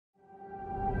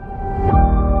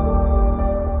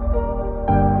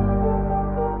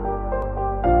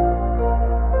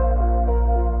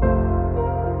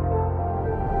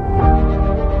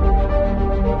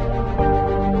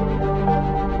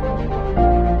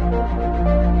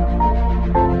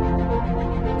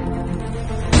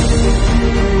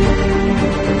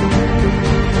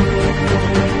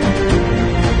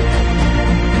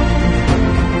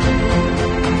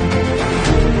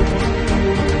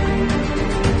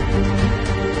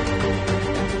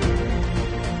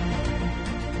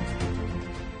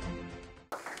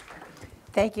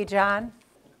Thank you, John.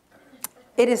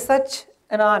 It is such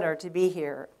an honor to be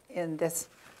here in this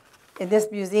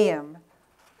museum.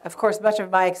 Of course, much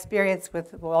of my experience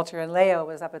with Walter and Leo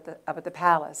was up at the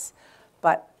palace,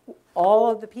 but all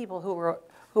of the people who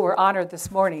were honored this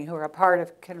morning, who are a part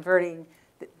of converting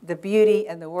the beauty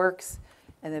and the works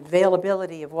and the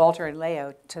availability of Walter and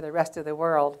Leo to the rest of the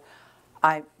world,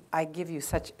 I give you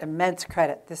such immense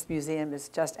credit. This museum is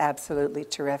just absolutely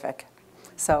terrific.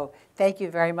 So thank you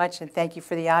very much, and thank you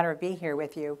for the honor of being here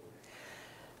with you.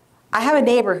 I have a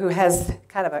neighbor who has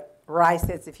kind of a wry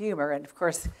sense of humor, and of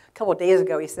course, a couple of days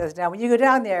ago he says, now when you go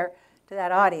down there to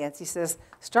that audience, he says,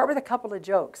 start with a couple of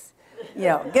jokes. You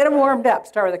know, get them warmed up,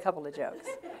 start with a couple of jokes.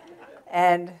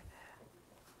 And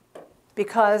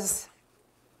because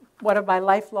one of my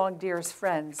lifelong dearest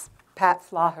friends, Pat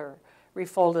Flaher,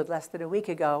 refolded less than a week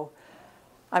ago,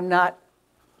 I'm not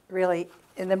really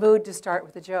in the mood to start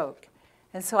with a joke.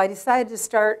 And so I decided to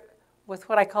start with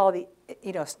what I call the,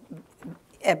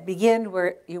 begin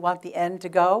where you want the end to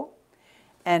go.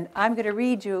 And I'm going to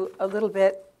read you a little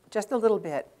bit, just a little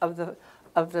bit, of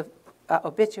the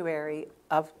obituary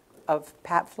of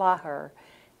Pat Flaher.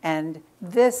 And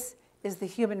this is the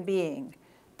human being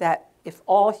that if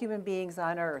all human beings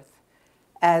on earth,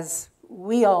 as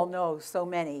we all know so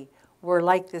many, were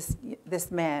like this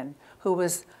man who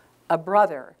was a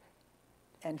brother,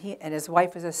 and his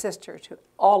wife was a sister to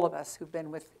all of us who've been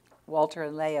with Walter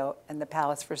and Leo and the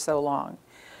palace for so long.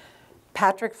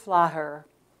 Patrick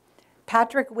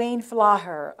Wayne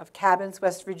Flaher of Cabins,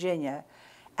 West Virginia,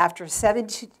 after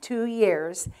 72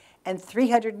 years and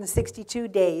 362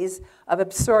 days of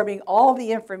absorbing all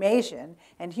the information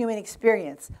and human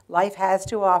experience life has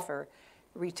to offer,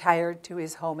 retired to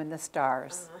his home in the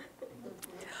stars.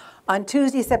 On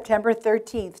Tuesday, September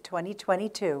 13th,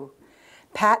 2022,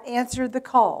 Pat answered the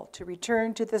call to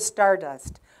return to the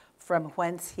stardust from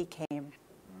whence he came.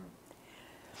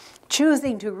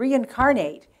 Choosing to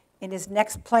reincarnate in his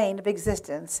next plane of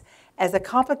existence as a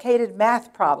complicated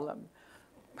math problem,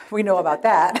 we know about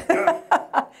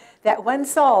that, that when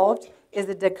solved is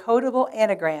a decodable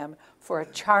anagram for a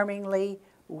charmingly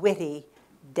witty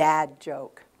dad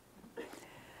joke.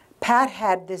 Pat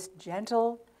had this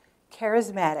gentle,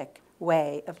 charismatic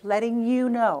way of letting you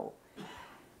know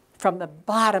from the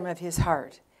bottom of his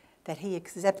heart that he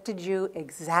accepted you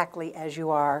exactly as you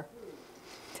are.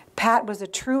 Pat was a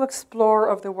true explorer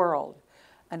of the world,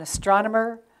 an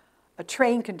astronomer, a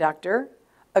train conductor,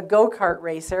 a go-kart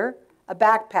racer, a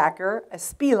backpacker, a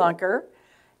spelunker,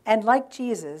 and like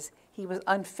Jesus, he was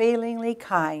unfailingly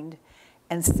kind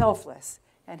and selfless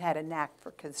and had a knack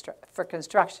for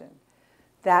construction.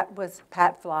 That was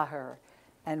Pat Flaher,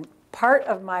 and part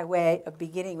of my way of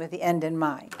beginning with the end in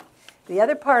mind. The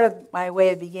other part of my way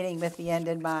of beginning with the end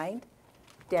in mind,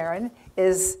 Darren,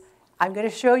 is I'm going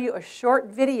to show you a short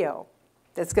video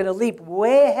that's going to leap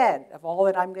way ahead of all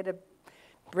that I'm going to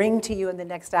bring to you in the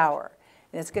next hour.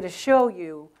 And it's going to show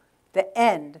you the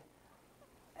end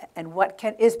and what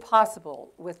is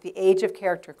possible with the Age of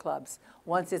Character Clubs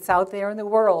once it's out there in the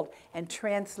world and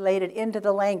translated into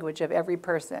the language of every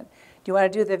person. Do you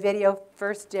want to do the video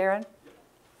first, Darren?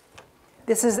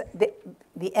 This is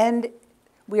the end.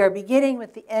 We are beginning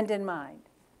with the end in mind.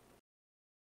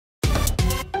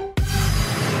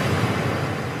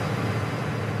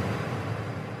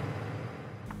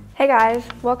 Hey guys,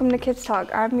 welcome to Kids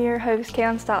Talk. I'm your host,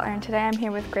 Kaylin Stotler, and today I'm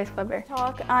here with Grace Weber.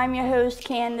 I'm your host,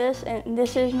 Candace, and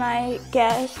this is my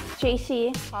guest,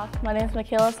 JC. My name is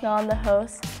Michaela Snow, I'm the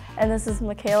host, and this is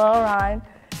Michaela Orion.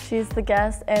 She's the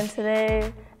guest, and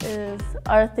today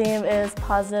our theme is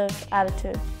positive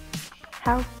attitude.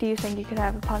 How do you think you could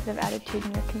have a positive attitude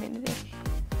in your community?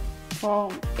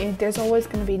 Well, there's always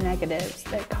going to be negatives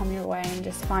that come your way, and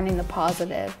just finding the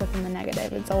positive within the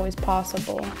negative, it's always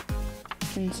possible.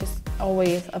 And it's just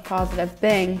always a positive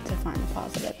thing to find the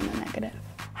positive in the negative.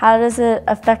 How does it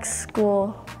affect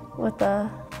school with a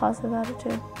positive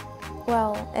attitude?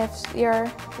 Well, if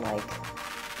you're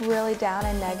really down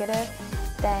and negative,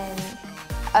 then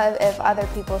if other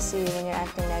people see you when you're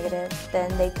acting negative,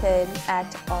 then they could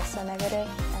act also negative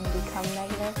and become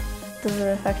negative. Does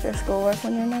it affect your schoolwork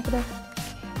when you're negative?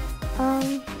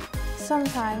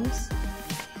 Sometimes.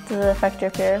 Does it affect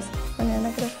your peers when you're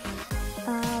negative?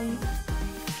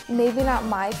 Maybe not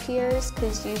my peers,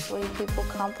 because usually people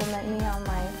compliment me on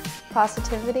my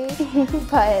positivity,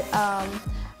 but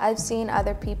I've seen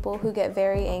other people who get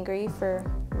very angry for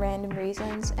random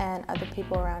reasons, and other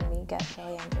people around me get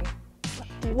really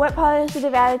angry. What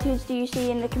positive attitudes do you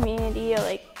see in the community?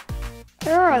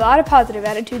 There are a lot of positive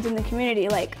attitudes in the community.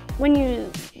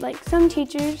 When some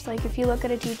teachers, if you look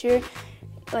at a teacher,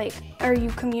 like, or you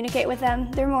communicate with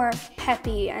them, they're more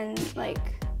peppy and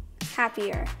like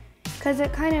happier. Because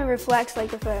it kind of reflects,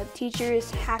 like if a teacher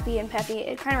is happy and peppy,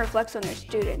 it kind of reflects on their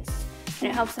students and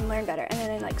it helps them learn better. And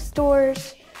then in like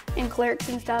stores and clerks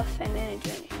and stuff and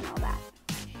management and all that.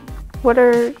 What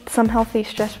are some healthy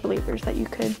stress relievers that you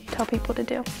could tell people to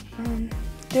do?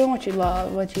 Doing what you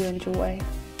love, what you enjoy.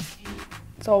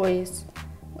 It's always,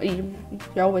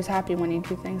 you're always happy when you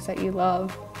do things that you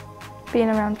love. Being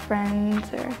around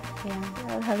friends or...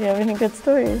 Yeah. Have you have any good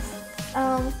stories?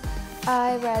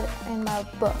 I read in my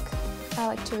book, I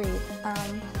like to read,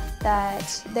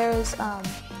 that there was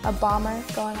a bomber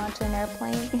going onto an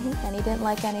airplane and he didn't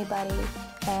like anybody.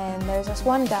 And there's this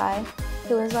one guy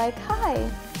who was like, "Hi,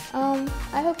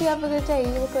 I hope you have a good day.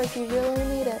 You look like you really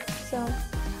need it. So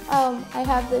I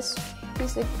have this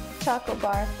piece of chocolate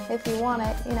bar if you want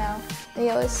it, you know." And he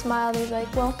always smiled. He's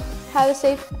like, "Well, have a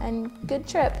safe and good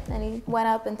trip." And he went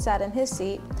up and sat in his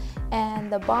seat.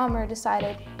 And the bomber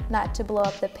decided not to blow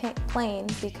up the plane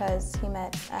because he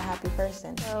met a happy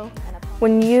person.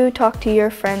 When you talk to your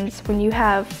friends, when you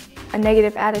have a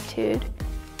negative attitude,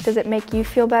 does it make you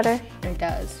feel better? It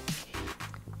does.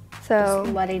 So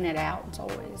just letting it out is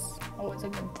always a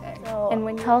good thing. So, And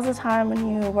when tell us a time when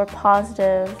you were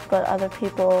positive, but other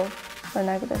people were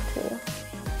negative to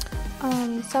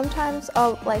you. Sometimes,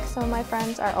 like some of my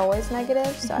friends are always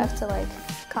negative, so I have to like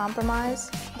compromise.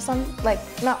 Like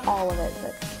not all of it,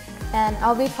 but. And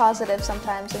I'll be positive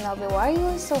sometimes, and they'll be, "Why are you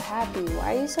always so happy?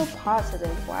 Why are you so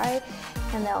positive? Why?"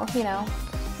 And they'll, you know,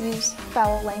 use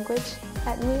foul language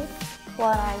at me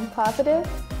while I'm positive,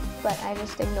 but I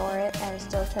just ignore it and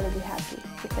still try to be happy,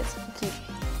 because if you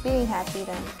keep being happy,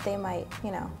 then they might,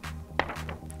 you know,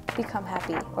 become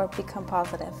happy or become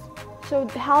positive. So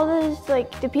how does,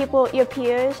 like, the people, your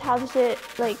peers, how does it,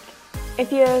 like, if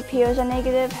your peers are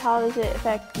negative, how does it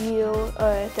affect you?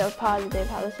 Or if they're positive,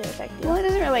 how does it affect you? Well, it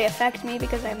doesn't really affect me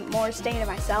because I'm more staying to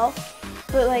myself,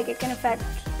 but like it can affect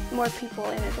more people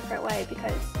in a different way,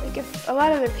 because like if a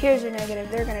lot of their peers are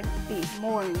negative, they're gonna be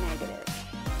more negative.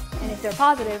 And if they're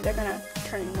positive, they're gonna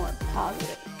turn more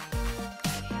positive.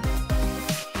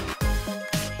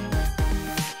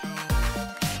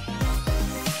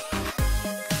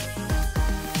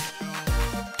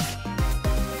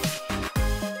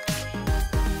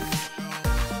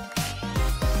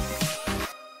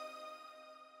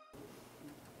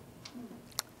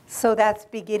 So that's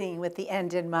beginning with the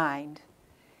end in mind.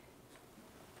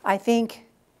 I think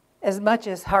as much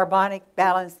as harmonic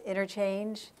balanced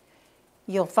interchange,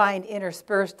 you'll find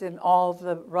interspersed in all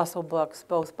the Russell books,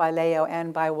 both by Leo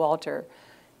and by Walter,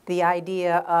 the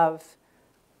idea of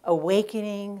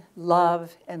awakening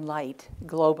love and light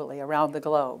globally, around the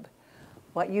globe.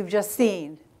 What you've just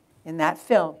seen in that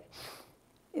film,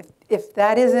 if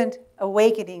that isn't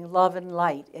awakening love and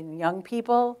light in young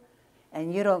people,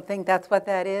 and you don't think that's what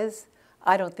that is,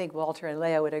 I don't think Walter and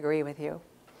Leo would agree with you.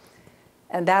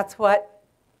 And that's what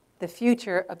the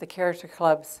future of the character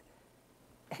clubs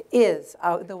is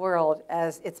out in the world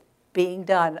as it's being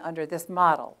done under this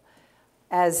model.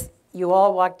 As you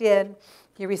all walked in,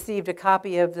 you received a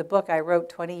copy of the book I wrote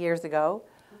 20 years ago,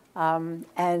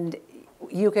 and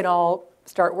you can all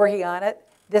start working on it.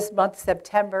 This month,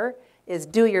 September, is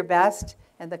Do Your Best,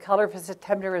 and the color for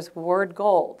September is Ward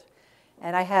Gold.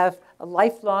 And I have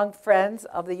lifelong friends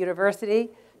of the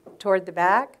university toward the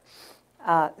back,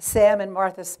 Sam and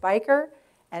Martha Spiker,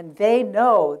 and they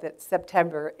know that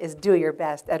September is Do Your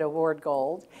Best at Award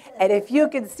Gold. And if you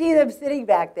can see them sitting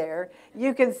back there,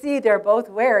 you can see they're both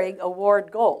wearing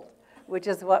Award Gold, which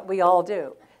is what we all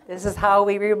do. This is how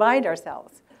we remind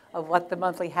ourselves of what the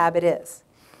monthly habit is.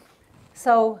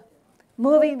 So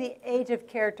moving the age of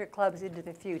character clubs into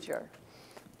the future.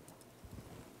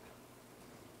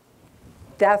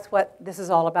 That's what this is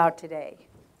all about today.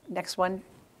 Next one.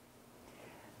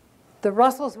 The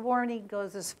Russell's warning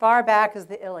goes as far back as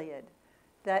the Iliad,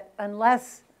 that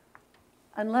unless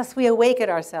we awaken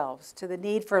ourselves to the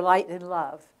need for light and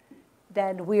love,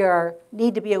 then we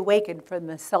need to be awakened from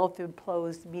the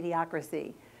self-imposed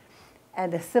mediocrity.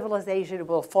 And the civilization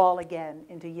will fall again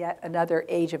into yet another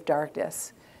age of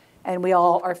darkness. And we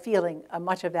all are feeling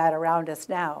much of that around us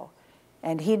now.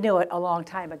 And he knew it a long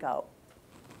time ago.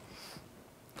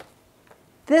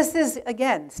 This is,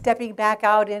 again, stepping back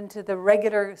out into the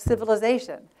regular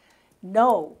civilization.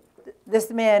 No, this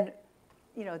man,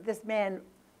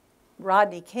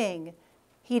 Rodney King,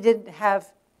 he didn't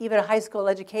have even a high school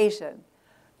education.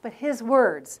 But his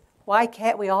words, "Why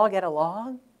can't we all get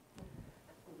along?"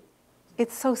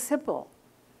 It's so simple.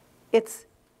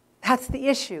 That's the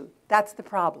issue. That's the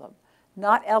problem.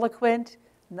 Not eloquent,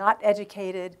 not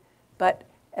educated, but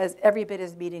as every bit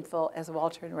as meaningful as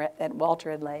Walter and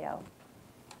Leo.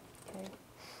 Okay.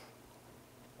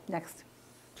 Next.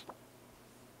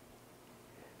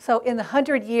 So in the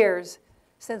 100 years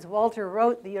since Walter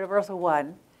wrote the Universal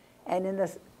One, and in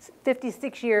the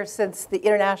 56 years since the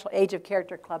International Age of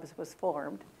Character Clubs was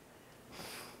formed,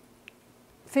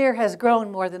 fear has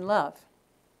grown more than love.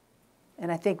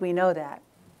 And I think we know that.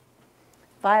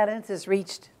 Violence has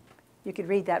reached, you could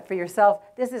read that for yourself.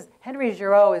 This is, Henry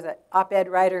Giraud is an op-ed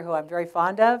writer who I'm very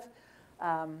fond of.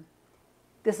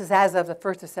 This is as of the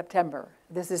 1st of September.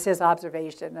 This is his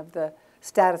observation of the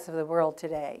status of the world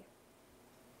today.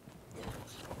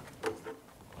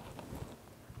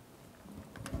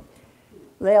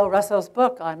 Leo Russell's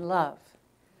book on love.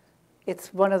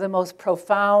 It's one of the most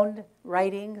profound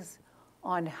writings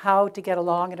on how to get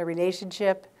along in a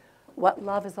relationship, what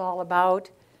love is all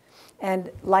about. And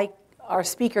like our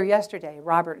speaker yesterday,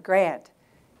 Robert Grant,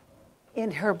 in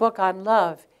her book on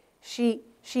love, she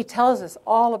tells us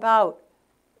all about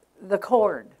the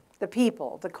corn, the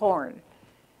people, the corn.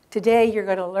 Today, you're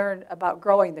going to learn about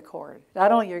growing the corn.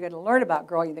 Not only are you going to learn about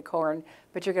growing the corn,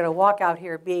 but you're going to walk out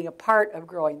here being a part of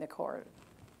growing the corn.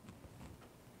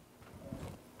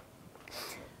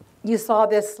 You saw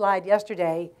this slide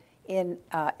yesterday in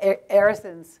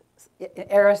Ariston's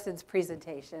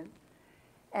presentation.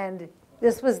 And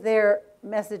this was their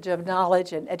message of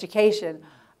knowledge and education.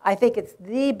 I think it's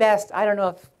the best. I don't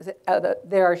know if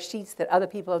there are sheets that other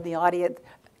people in the audience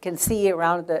can see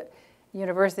around the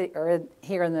university or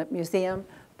here in the museum,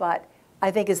 but I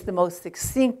think it's the most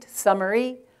succinct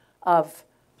summary of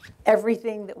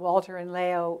everything that Walter and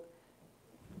Leo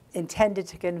intended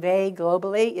to convey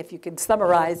globally. If you can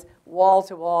summarize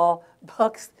wall-to-wall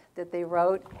books that they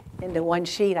wrote into one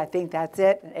sheet, I think that's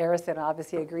it. And Ariston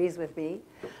obviously agrees with me.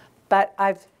 But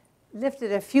I've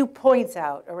lifted a few points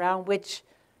out around which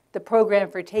the program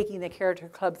for taking the character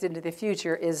clubs into the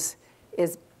future is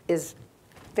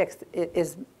fixed,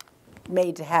 is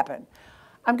made to happen.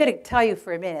 I'm going to tell you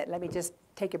for a minute, let me just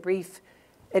take a brief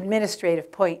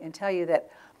administrative point and tell you that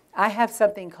I have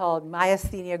something called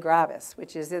myasthenia gravis,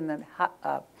 which is in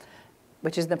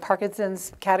the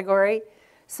Parkinson's category.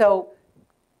 So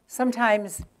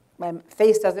sometimes my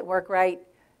face doesn't work right,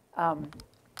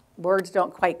 words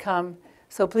don't quite come.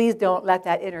 So please don't let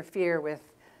that interfere with.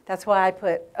 That's why I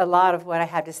put a lot of what I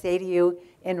have to say to you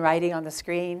in writing on the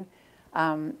screen.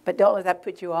 But don't let that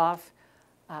put you off.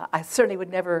 I certainly would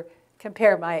never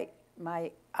compare my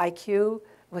IQ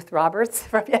with Robert's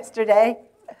from yesterday.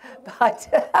 But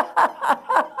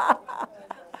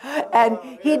and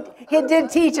he did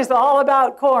teach us all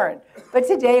about corn. But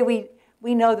today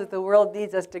we know that the world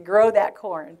needs us to grow that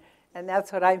corn, and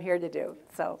that's what I'm here to do.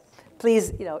 So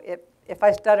please, if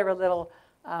I stutter a little,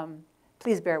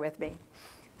 please bear with me.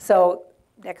 So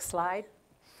next slide.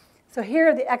 So here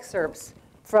are the excerpts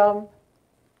from.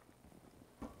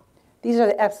 These are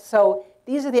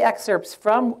the excerpts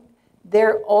from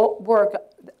their work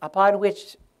upon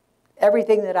which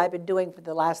everything that I've been doing for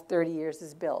the last 30 years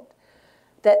is built.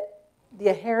 That the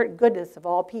inherent goodness of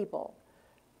all people,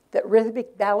 that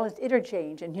rhythmic balanced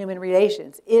interchange in human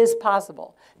relations is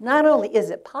possible. Not only is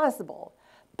it possible,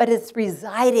 but it's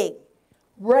residing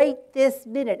right this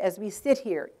minute as we sit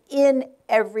here in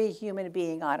every human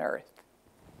being on earth.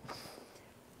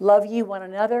 Love ye one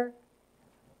another,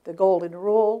 the golden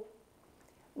rule.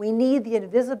 We need the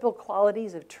invisible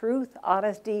qualities of truth,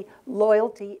 honesty,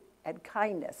 loyalty, and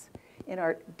kindness in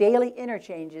our daily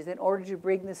interchanges in order to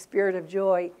bring the spirit of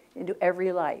joy into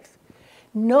every life.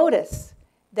 Notice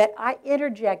that I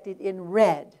interjected in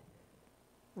red,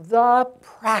 the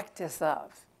practice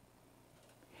of.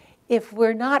 If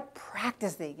we're not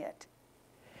practicing it,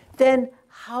 then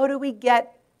how do we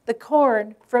get the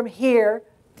corn from here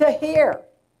to here?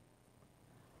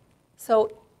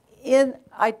 So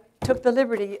I took the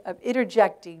liberty of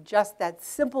interjecting just that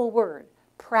simple word,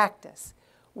 practice.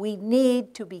 We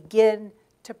need to begin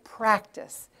to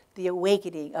practice the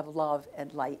awakening of love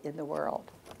and light in the world.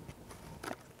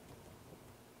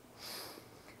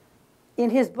 In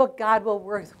his book, God will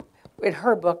work, in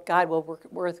her book, God will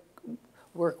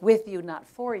work with you, not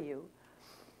for you,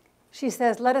 she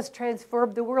says, let us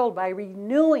transform the world by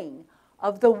renewing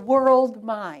of the world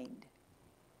mind.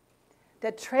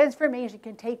 That transformation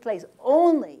can take place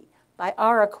only by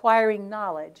our acquiring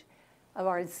knowledge of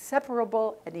our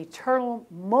inseparable and eternal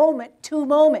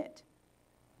moment-to-moment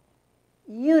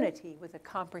unity with a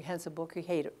comprehensible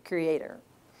creator.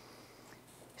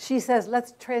 She says,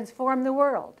 let's transform the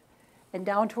world. And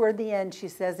down toward the end, she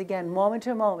says again, moment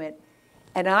to moment,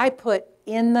 and I put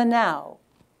in the now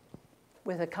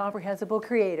with a comprehensible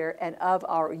creator and of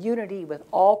our unity with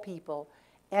all people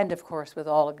and, of course, with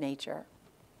all of nature.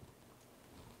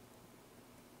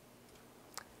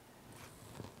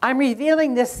 I'm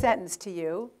revealing this sentence to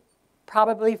you,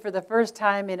 probably for the first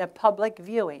time in a public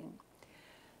viewing.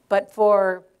 But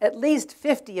for at least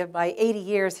 50 of my 80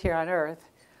 years here on Earth,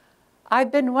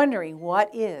 I've been wondering what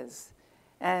is.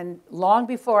 And long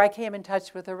before I came in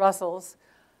touch with the Russells,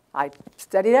 I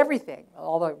studied everything,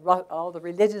 all the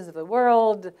religions of the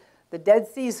world, the Dead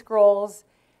Sea Scrolls.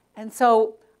 And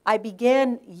so I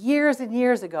began years and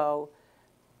years ago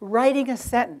writing a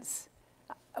sentence.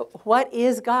 What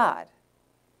is God?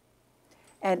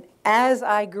 And as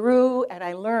I grew and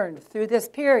I learned through this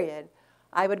period,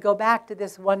 I would go back to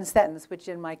this one sentence, which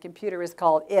in my computer is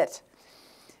called it,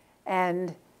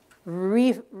 and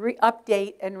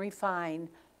update and refine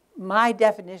my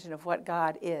definition of what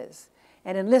God is.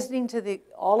 And in listening to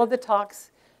all of the talks,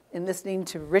 in listening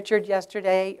to Richard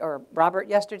yesterday, or Robert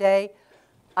yesterday,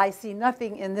 I see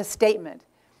nothing in this statement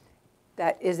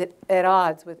that is at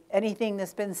odds with anything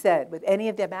that's been said, with any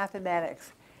of the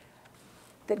mathematics.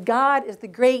 That God is the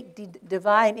great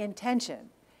divine intention.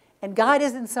 And God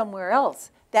isn't somewhere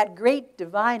else. That great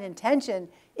divine intention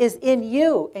is in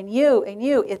you and you and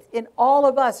you. It's in all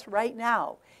of us right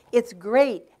now. It's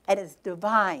great and it's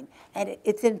divine and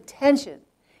it's intention.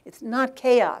 It's not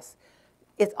chaos.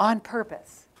 It's on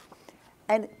purpose.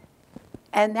 And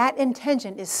that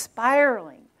intention is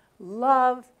spiraling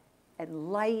love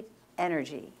and light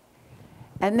energy.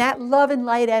 And that love and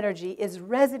light energy is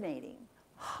resonating.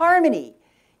 Harmony.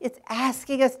 It's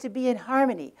asking us to be in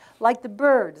harmony, like the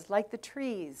birds, like the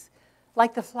trees,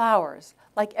 like the flowers,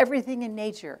 like everything in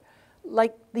nature,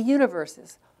 like the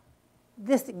universes.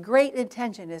 This great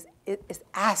intention is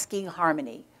asking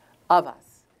harmony of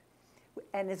us.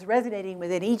 And it's resonating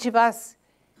within each of us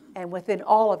and within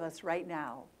all of us right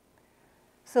now.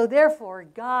 So therefore,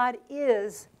 God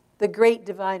is the great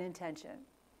divine intention.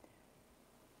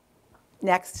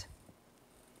 Next.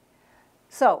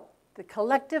 So the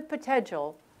collective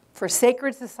potential for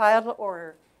sacred societal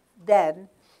order, then,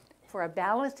 for a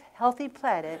balanced, healthy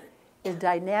planet, is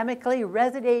dynamically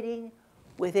resonating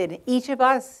within each of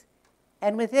us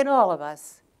and within all of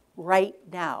us right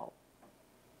now.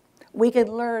 We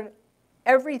can learn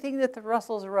everything that the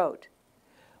Russells wrote.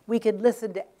 We can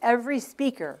listen to every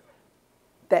speaker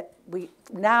that we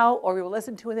now or we will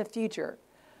listen to in the future.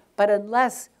 But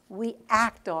unless we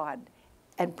act on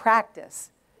and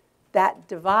practice that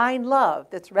divine love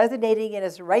that's resonating in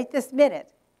us right this minute,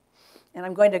 and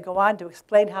I'm going to go on to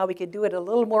explain how we can do it a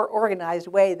little more organized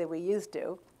way than we used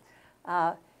to,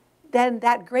 then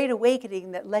that great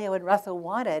awakening that Leo and Russell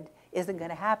wanted isn't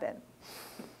going to happen.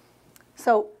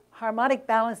 So harmonic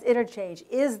balance interchange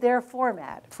is their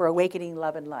format for awakening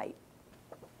love and light.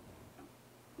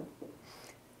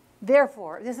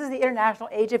 Therefore, this is the International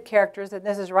Age of Characters, and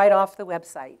this is right off the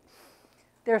website.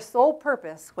 Their sole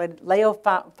purpose, when Leo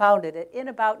founded it in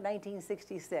about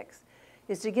 1966,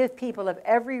 is to give people of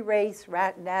every race,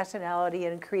 nationality,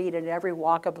 and creed in every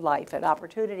walk of life an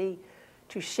opportunity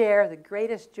to share the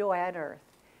greatest joy on earth,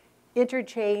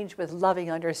 interchange with loving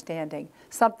understanding,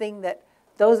 something that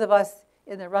those of us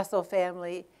in the Russell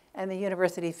family and the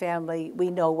university family, we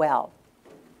know well.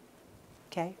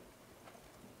 Okay?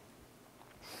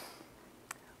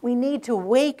 We need to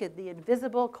awaken the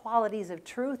invisible qualities of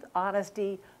truth,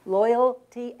 honesty,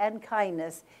 loyalty, and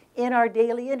kindness in our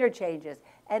daily interchanges.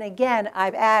 And again,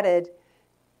 I've added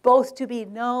both to be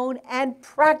known and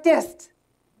practiced.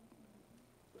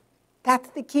 That's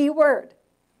the key word.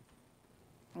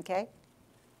 Okay?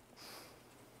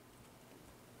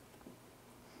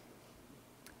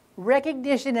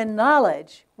 Recognition and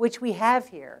knowledge, which we have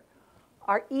here,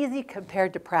 are easy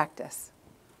compared to practice.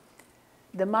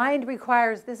 The mind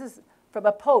requires, this is from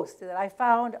a post that I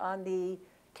found on the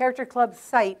Character Club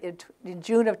site in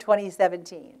June of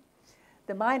 2017.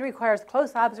 The mind requires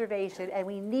close observation, and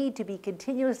we need to be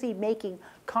continuously making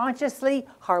consciously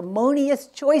harmonious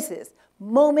choices,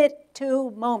 moment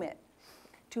to moment,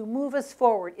 to move us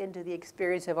forward into the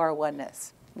experience of our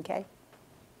oneness. Okay?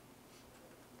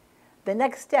 The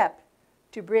next step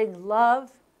to bring love,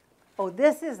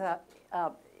 this is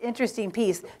an interesting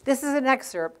piece. This is an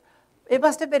excerpt. It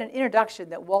must have been an introduction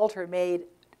that Walter made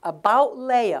about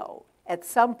Leo at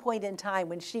some point in time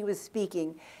when she was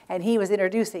speaking and he was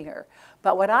introducing her.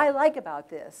 But what I like about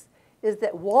this is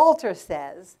that Walter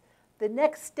says the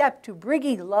next step to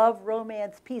bringing love,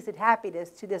 romance, peace, and happiness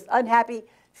to this unhappy,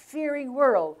 fearing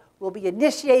world will be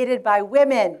initiated by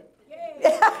women.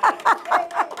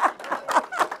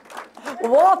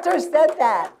 Walter said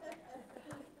that.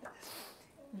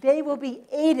 They will be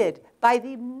aided by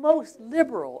the most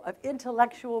liberal of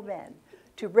intellectual men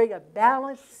to bring a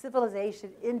balanced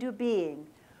civilization into being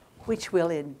which will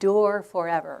endure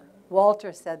forever.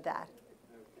 Walter said that.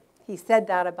 He said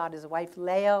that about his wife,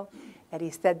 Leo, and he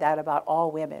said that about all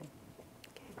women.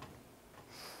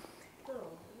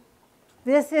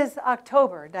 This is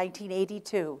October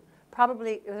 1982.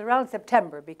 Probably, it was around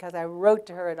September because I wrote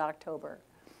to her in October.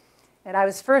 And I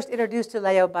was first introduced to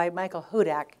Leo by Michael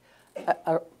Hudak,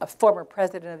 a former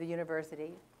president of the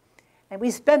university. And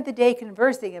we spent the day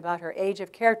conversing about her age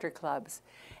of character clubs.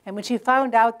 And when she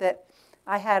found out that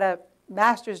I had a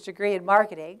master's degree in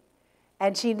marketing,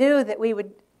 and she knew that we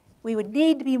would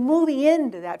need to be moving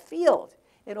into that field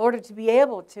in order to be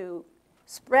able to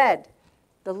spread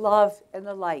the love and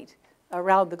the light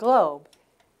around the globe,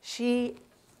 she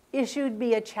issued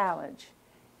me a challenge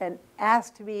and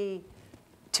asked me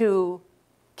to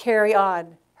carry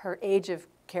on her age of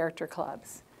character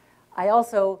clubs. I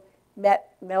also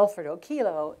met Melford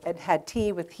Okilo and had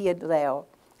tea with he and Leo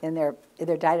in their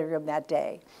dining room that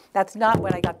day. That's not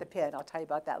when I got the pin. I'll tell you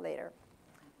about that later.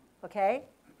 Okay?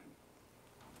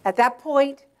 At that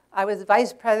point, I was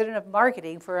vice president of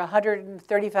marketing for a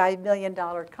 $135 million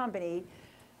company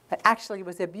that actually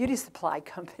was a beauty supply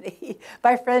company.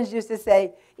 My friends used to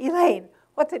say, Elaine,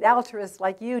 what's an altruist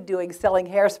like you doing selling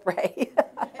hairspray?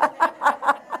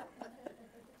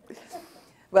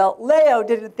 Well, Leo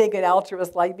didn't think an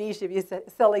altruist like me should be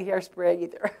selling hairspray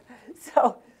either.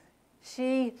 So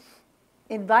she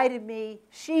invited me.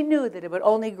 She knew that it would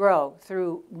only grow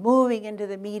through moving into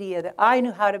the media that I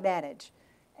knew how to manage,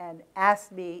 and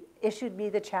issued me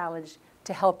the challenge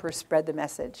to help her spread the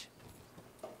message.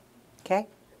 Okay?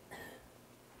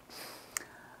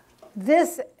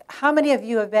 How many of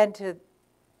you have been to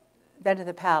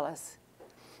the palace?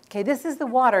 Okay, this is the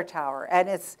water tower, and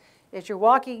as you're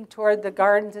walking toward the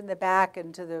gardens in the back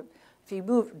and if you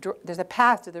move, there's a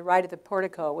path to the right of the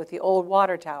portico with the old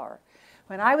water tower.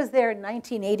 When I was there in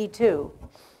 1982,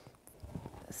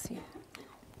 let's see,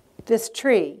 this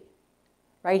tree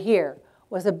right here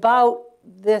was about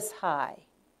this high,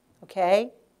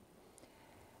 okay?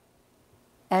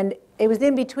 And it was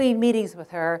in between meetings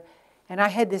with her, and I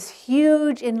had this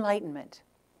huge enlightenment.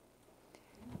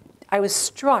 I was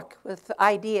struck with the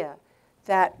idea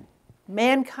that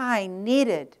mankind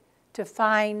needed to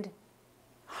find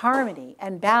harmony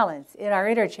and balance in our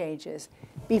interchanges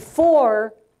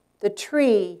before the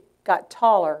tree got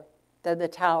taller than the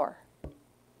tower,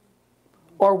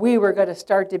 or we were going to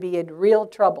start to be in real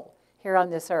trouble here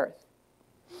on this earth.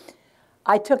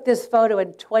 I took this photo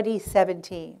in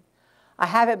 2017. I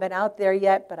haven't been out there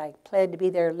yet, but I plan to be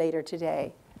there later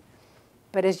today.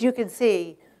 But as you can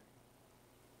see,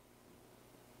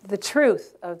 the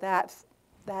truth of that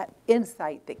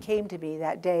insight that came to me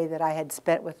that day that I had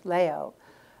spent with Leo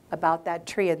about that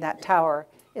tree and that tower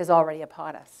is already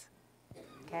upon us.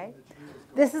 Okay?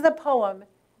 This is a poem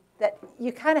that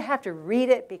you kind of have to read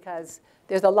it because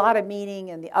there's a lot of meaning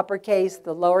in the uppercase,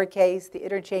 the lowercase, the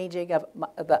interchanging of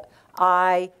the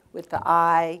I with the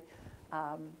I.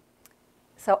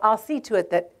 So I'll see to it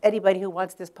that anybody who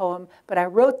wants this poem, but I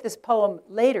wrote this poem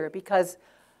later because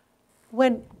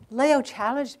when Leo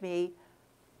challenged me,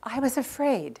 I was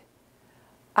afraid.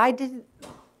 I didn't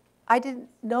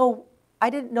know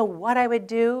what I would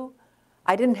do.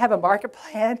 I didn't have a market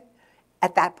plan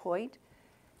at that point.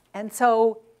 And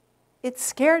so it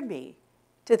scared me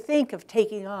to think of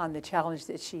taking on the challenge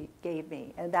that she gave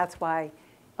me. And that's why,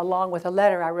 along with a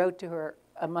letter I wrote to her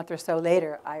a month or so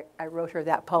later, I wrote her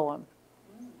that poem.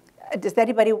 Does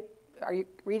anybody, are you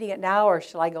reading it now, or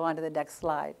shall I go on to the next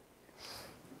slide?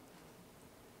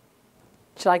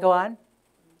 Shall I go on?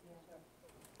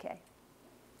 Okay.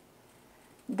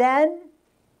 Then,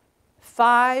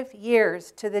 5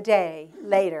 years to the day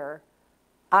later,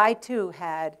 I too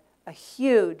had a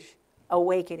huge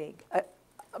awakening,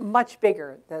 much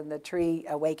bigger than the tree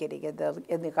awakening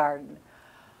in the garden.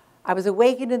 I was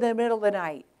awakened in the middle of the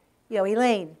night. You know,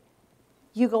 Elaine,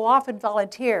 you go off and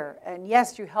volunteer, and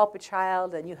yes, you help a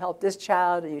child, and you help this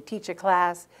child, and you teach a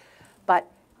class, but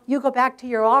you go back to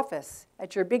your office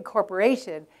at your big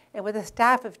corporation, and with a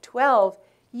staff of 12,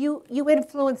 you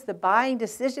influence the buying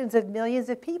decisions of millions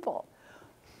of people.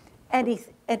 And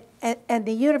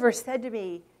the universe said to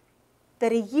me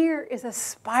that a year is a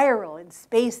spiral in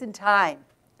space and time,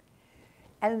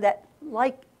 and that,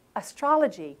 like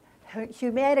astrology,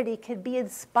 humanity can be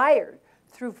inspired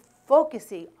through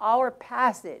focusing our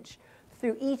passage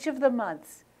through each of the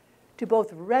months to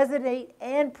both resonate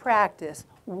and practice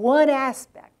one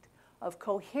aspect of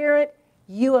coherent,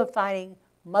 unifying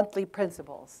monthly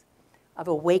principles of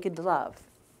awakened love.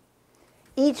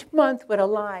 Each month would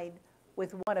align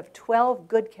with one of 12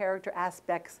 good character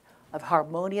aspects of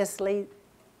harmoniously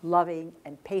loving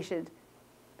and patient,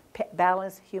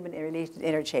 balanced human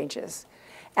interchanges.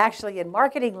 Actually, in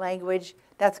marketing language,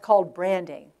 that's called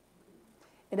branding.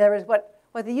 In other words,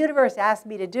 what the universe asked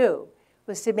me to do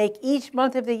was to make each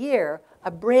month of the year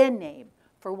a brand name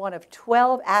for one of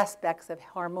 12 aspects of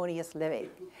harmonious living,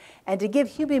 and to give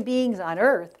human beings on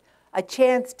Earth a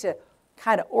chance to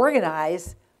kind of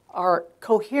organize our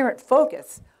coherent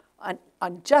focus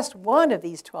on just one of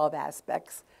these 12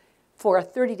 aspects for a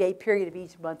 30-day period of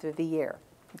each month of the year,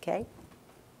 okay?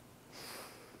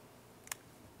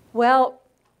 Well,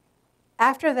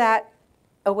 after that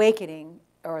awakening,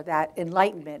 or that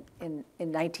enlightenment in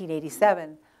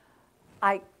 1987,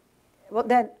 I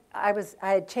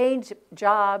had changed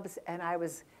jobs, and I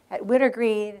was at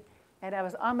Wintergreen, and I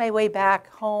was on my way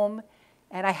back home,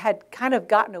 and I had kind of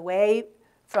gotten away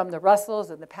from the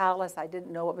Russells and the palace. I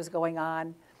didn't know what was going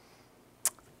on.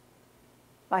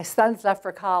 My sons left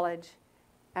for college,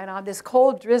 and on this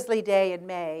cold, drizzly day in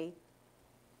May,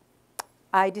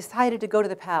 I decided to go to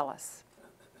the palace.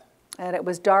 And it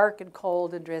was dark and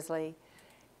cold and drizzly,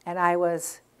 and I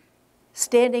was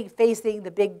standing facing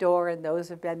the big door, and those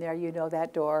who've been there, you know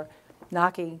that door,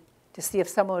 knocking to see if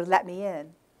someone would let me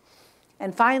in.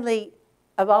 And finally,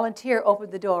 a volunteer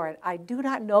opened the door, and I do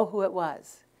not know who it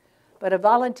was, but a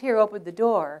volunteer opened the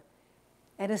door,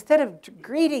 and instead of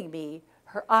greeting me,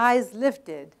 her eyes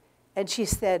lifted, and she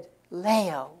said,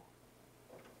 "Leo."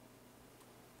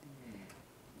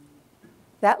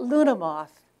 That Luna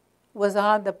moth was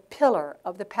on the pillar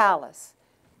of the palace.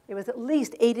 It was at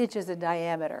least 8 inches in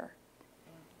diameter.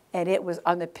 And it was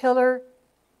on the pillar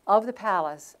of the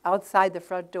palace outside the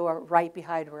front door, right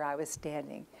behind where I was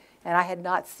standing. And I had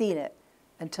not seen it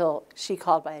until she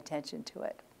called my attention to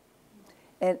it.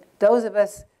 And those of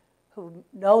us who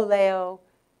know Leo,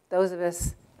 those of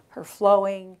us, her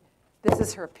flowing, this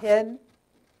is her pin,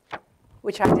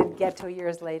 which I didn't get till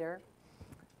years later.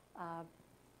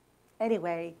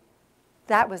 Anyway,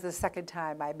 that was the second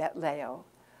time I met Leo.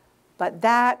 But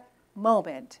that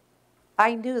moment,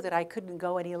 I knew that I couldn't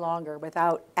go any longer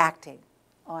without acting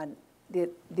on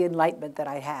the enlightenment that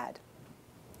I had,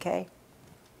 okay?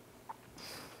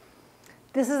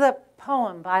 This is a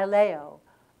poem by Leo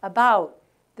about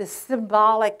the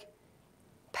symbolic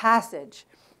passage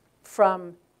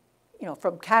from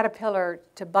caterpillar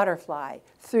to butterfly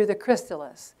through the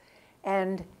chrysalis.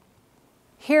 And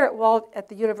here at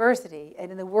the university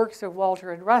and in the works of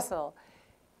Walter and Russell,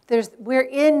 we're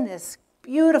in this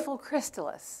beautiful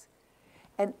chrysalis.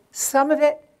 And some of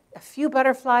it, some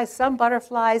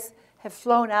butterflies have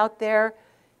flown out there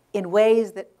in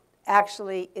ways that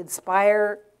actually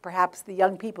inspire perhaps the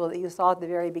young people that you saw at the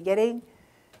very beginning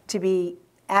to be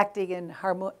acting in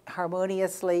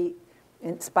harmoniously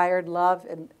inspired love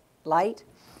and light,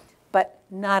 but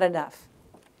not enough.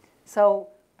 So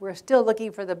we're still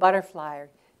looking for the butterfly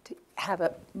to have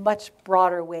a much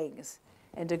broader wings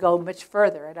and to go much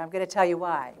further, and I'm going to tell you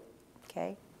why,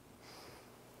 okay?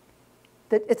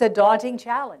 It's a daunting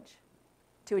challenge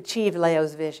to achieve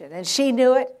Leo's vision, and she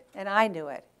knew it, and I knew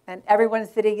it, and everyone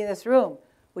sitting in this room.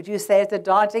 Would you say it's a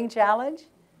daunting challenge?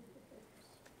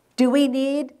 Do we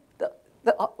need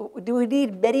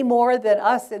many more than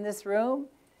us in this room?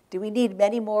 Do we need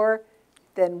many more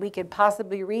than we can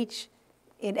possibly reach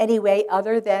in any way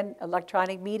other than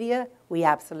electronic media? We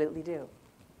absolutely do,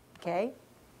 okay?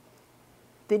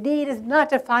 The need is not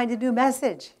to find a new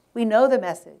message. We know the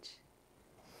message.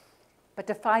 But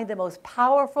to find the most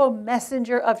powerful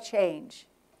messenger of change.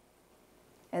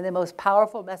 And the most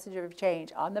powerful messenger of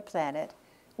change on the planet,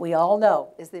 we all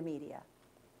know, is the media.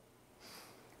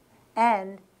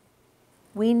 And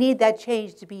we need that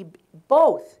change to be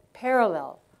both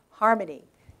parallel, harmony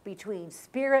between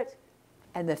spirit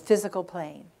and the physical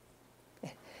plane.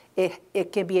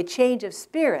 It can be a change of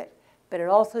spirit, but it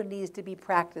also needs to be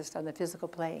practiced on the physical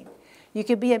plane. You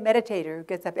can be a meditator who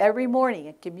gets up every morning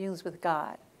and communes with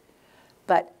God.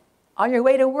 But on your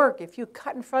way to work, if you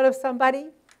cut in front of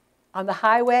somebody on the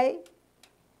highway,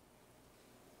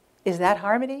 is that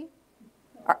harmony?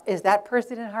 Or is that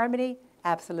person in harmony?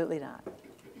 Absolutely not.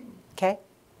 Okay?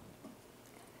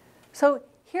 So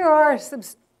here are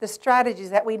the strategies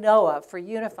that we know of for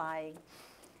unifying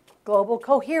global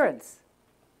coherence.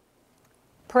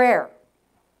 Prayer.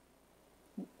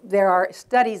 There are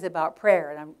studies about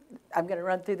prayer, and I'm going to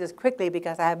run through this quickly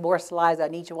because I have more slides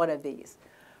on each one of these.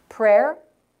 Prayer,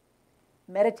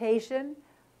 meditation.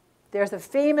 There's a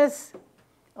famous,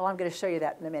 I'm going to show you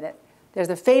that in a minute. There's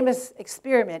a famous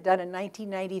experiment done in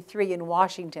 1993 in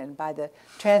Washington by the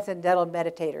Transcendental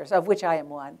Meditators, of which I am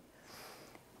one,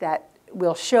 that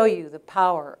will show you the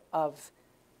power of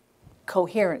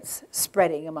coherence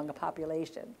spreading among a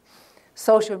population.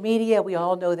 Social media, we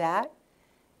all know that.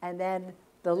 And then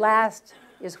the last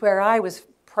is where I was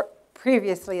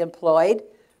previously employed,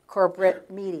 corporate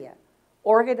media.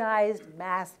 organized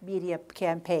mass media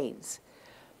campaigns.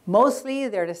 Mostly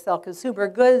they're to sell consumer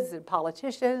goods and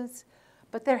politicians,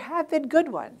 but there have been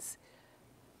good ones.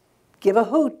 Give a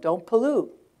hoot, don't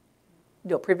pollute.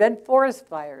 Prevent forest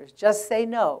fires, just say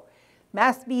no.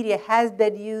 Mass media has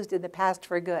been used in the past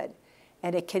for good,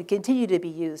 and it can continue to be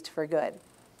used for good.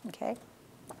 Okay?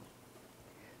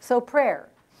 So prayer.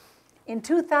 In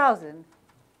 2000,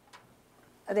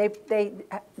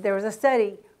 there was a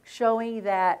study showing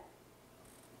that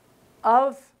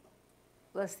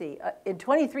in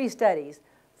 23 studies,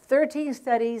 13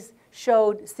 studies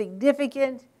showed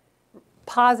significant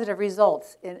positive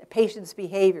results in patients'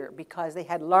 behavior because they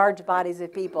had large bodies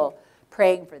of people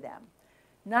praying for them.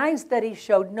 9 studies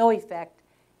showed no effect,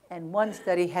 and 1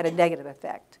 study had a negative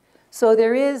effect. So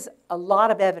there is a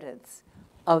lot of evidence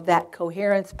of that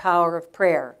coherence power of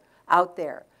prayer out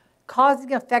there,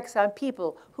 causing effects on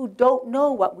people who don't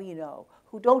know what we know,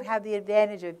 who don't have the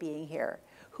advantage of being here,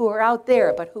 who are out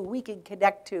there, but who we can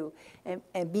connect to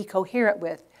and be coherent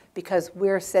with because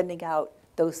we're sending out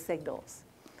those signals.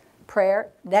 Prayer.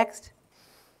 Next.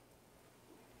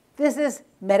 This is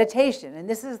meditation, and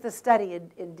this is the study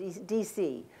in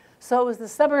D.C. So it was the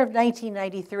summer of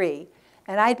 1993,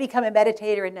 and I'd become a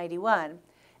meditator in 91.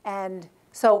 And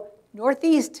so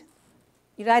Northeast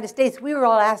United States, we were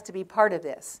all asked to be part of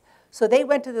this. So they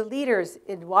went to the leaders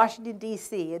in Washington,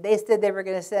 D.C., and they said they were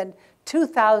going to send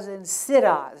 2,000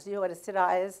 siddhas. You know what a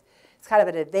siddha is? It's kind of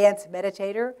an advanced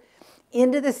meditator,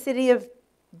 into the city of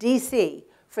D.C.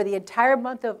 for the entire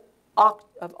month of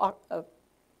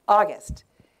August,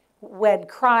 when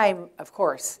crime, of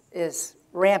course, is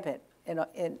rampant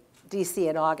in D.C.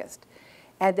 in August.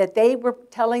 And that they were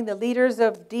telling the leaders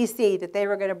of D.C. that they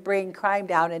were going to bring crime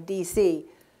down in D.C.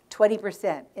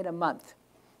 20% in a month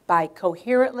by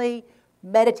coherently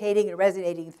meditating and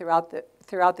resonating throughout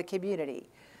the community.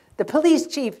 The police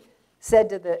chief said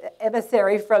to the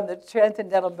emissary from the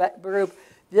Transcendental Group,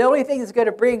 the only thing that's going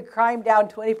to bring crime down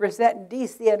 20% in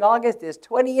D.C. in August is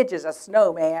 20 inches of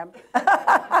snow, ma'am.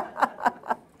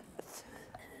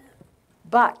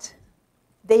 But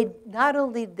they not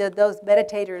only did those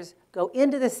meditators go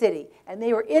into the city, and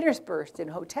they were interspersed in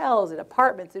hotels and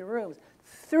apartments and rooms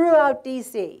throughout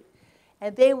D.C.,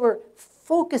 and they were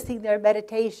focusing their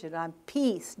meditation on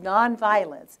peace,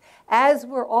 nonviolence, as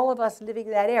were all of us living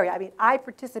in that area. I mean, I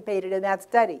participated in that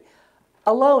study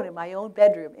alone in my own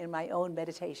bedroom in my own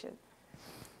meditation.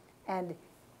 And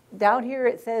down here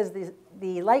it says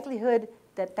the likelihood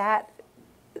that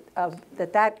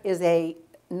is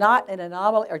not an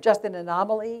anomaly or just an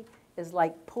anomaly is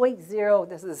like 0.0.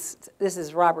 This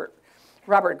is Robert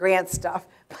Grant's stuff,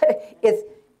 but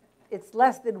it's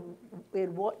less than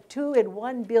 2 in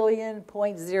 1 billion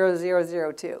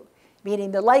 .0002,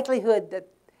 meaning the likelihood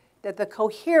that the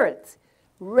coherence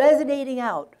resonating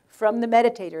out from the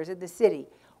meditators in the city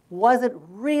wasn't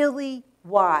really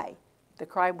why the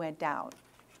crime went down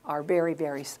are very,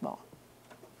 very small.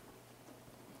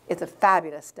 It's a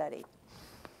fabulous study.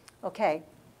 Okay,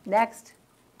 next.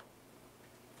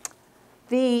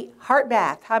 The heart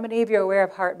math. How many of you are aware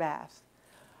of heart math?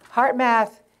 Heart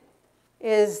math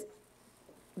is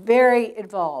very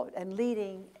involved and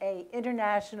leading an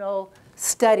international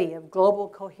study of global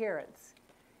coherence.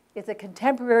 It's a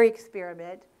contemporary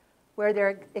experiment where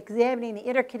they're examining the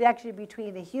interconnection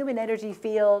between the human energy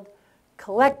field,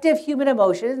 collective human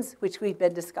emotions, which we've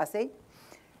been discussing,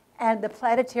 and the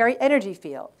planetary energy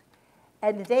field.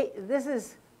 And this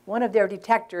is one of their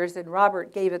detectors, and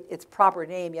Robert gave it its proper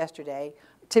name yesterday.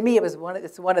 To me, it's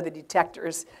one of the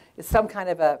detectors. It's some kind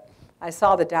of I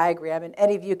saw the diagram, and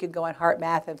any of you can go on Heart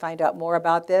Math and find out more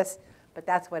about this, but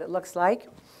that's what it looks like.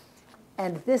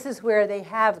 And this is where they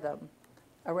have them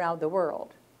around the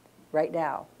world right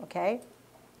now, okay?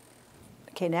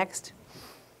 Okay, next.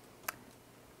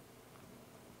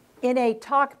 In a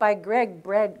talk by Greg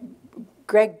Braden,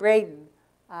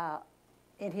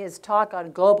 in his talk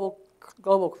on global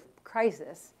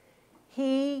crisis,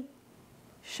 he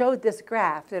showed this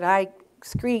graph, and I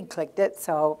screen clicked it,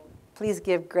 so please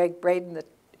give Greg Braden the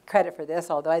credit for this,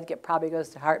 although I think it probably goes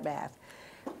to Heart Math.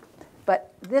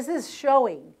 But this is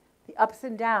showing the ups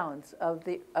and downs of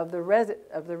the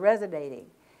resonating.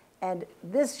 And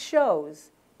this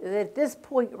shows that at this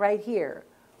point right here,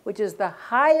 which is the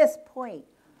highest point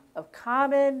of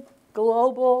common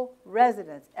global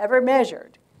resonance ever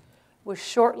measured, was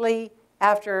shortly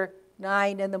after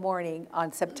 9 in the morning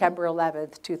on September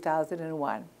 11th,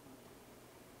 2001,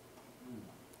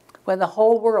 when the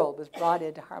whole world was brought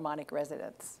into harmonic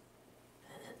resonance.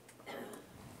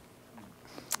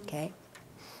 Okay.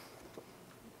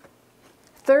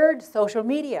 Third, social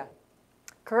media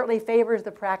currently favors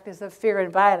the practice of fear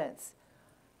and violence.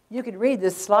 You can read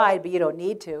this slide, but you don't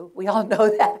need to. We all know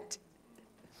that.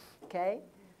 Okay?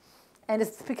 And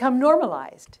it's become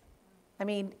normalized. I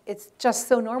mean, it's just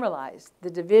so normalized. The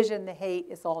division, the hate,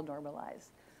 it's all normalized.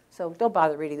 So don't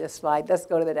bother reading this slide. Let's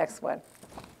go to the next one.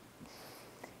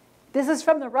 This is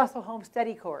from the Russell Home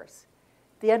Study course.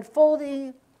 The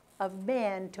unfolding of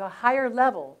man to a higher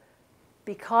level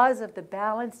because of the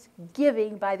balanced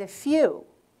giving by the few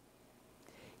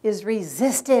is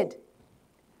resisted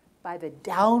by the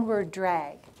downward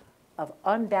drag of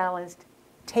unbalanced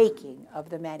taking of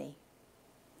the many.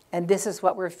 And this is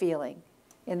what we're feeling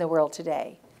in the world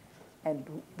today.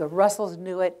 And the Russells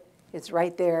knew it. It's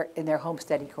right there in their home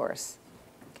study course.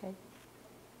 Okay?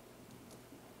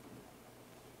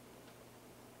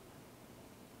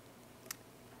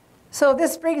 So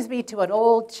this brings me to an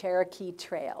old Cherokee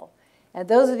trail. And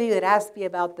those of you that asked me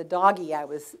about the doggie I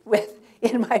was with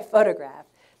in my photograph,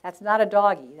 that's not a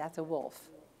doggie, that's a wolf.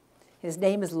 His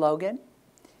name is Logan,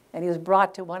 and he was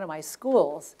brought to one of my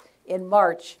schools in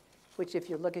March, which if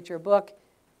you look at your book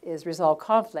is Resolve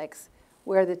Conflicts,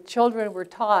 where the children were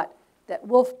taught that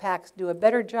wolf packs do a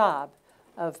better job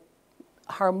of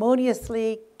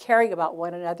harmoniously caring about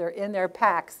one another in their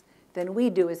packs than we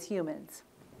do as humans.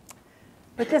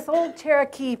 But this old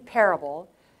Cherokee parable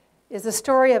is the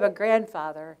story of a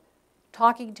grandfather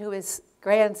talking to his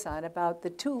grandson about the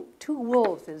two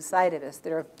wolves inside of us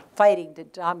that are fighting to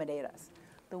dominate us,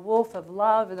 the wolf of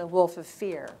love and the wolf of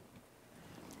fear.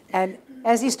 And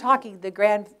as he's talking, the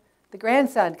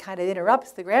grandson kind of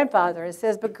interrupts the grandfather and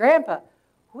says, "But Grandpa,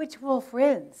 which wolf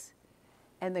wins?"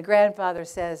 And the grandfather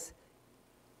says,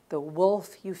 "The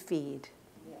wolf you feed."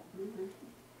 Yeah.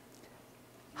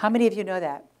 How many of you know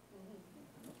that?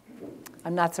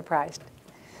 I'm not surprised.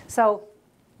 So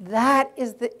that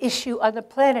is the issue on the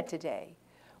planet today.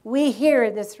 We here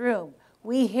in this room,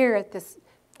 we here at this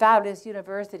fabulous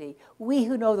university, we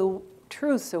who know the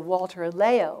truths of Walter and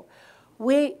Leo,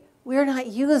 we're not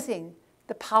using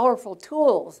the powerful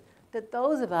tools that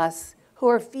those of us who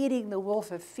are feeding the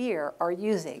wolf of fear are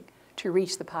using to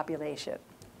reach the population.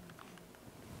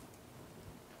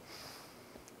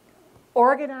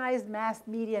 Organized mass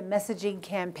media messaging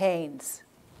campaigns.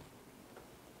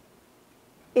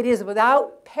 It is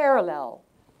without parallel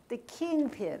the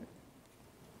kingpin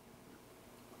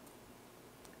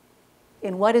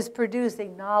in what is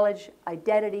producing knowledge,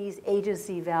 identities,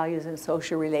 agency, values, and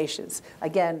social relations.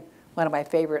 Again, one of my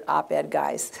favorite op-ed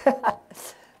guys,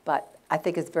 but I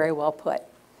think it's very well put.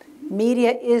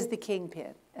 Media is the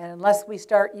kingpin, and unless we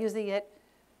start using it,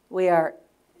 we are,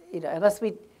 unless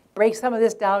we break some of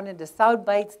this down into sound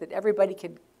bites that everybody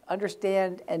can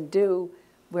understand and do,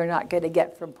 we're not going to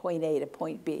get from point A to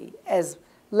point B, as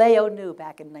Leo knew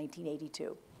back in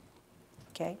 1982.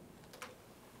 Okay?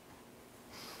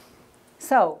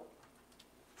 So,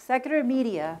 secular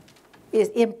media is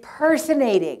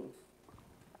impersonating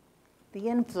the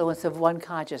influence of one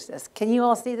consciousness. Can you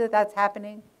all see that that's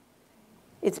happening?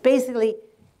 It's basically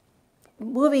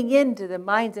moving into the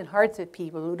minds and hearts of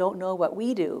people who don't know what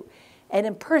we do and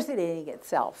impersonating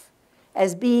itself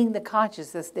as being the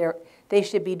consciousness they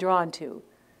should be drawn to,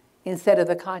 instead of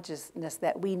the consciousness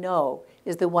that we know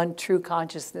is the one true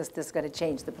consciousness that's going to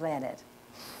change the planet.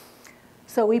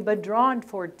 So we've been drawn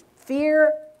toward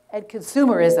fear and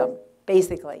consumerism,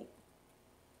 basically.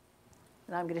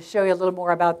 And I'm going to show you a little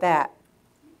more about that.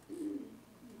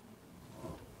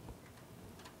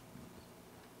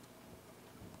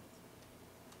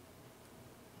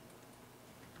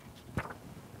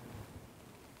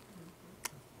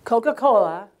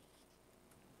 Coca-Cola,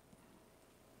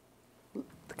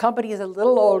 the company is a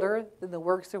little older than the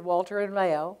works of Walter and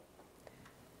Leo,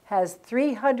 has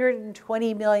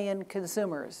 320 million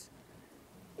consumers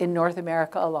in North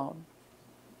America alone.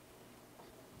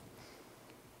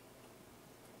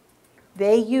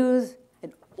 They use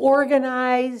an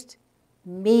organized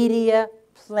media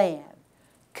plan,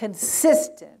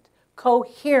 consistent,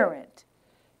 coherent,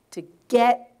 to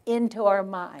get into our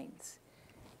minds.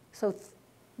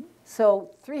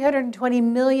 So 320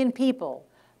 million people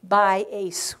buy a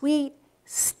sweet,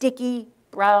 sticky,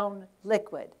 brown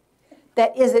liquid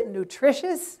that isn't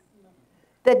nutritious,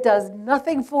 that does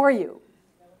nothing for you,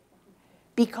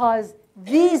 because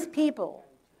these people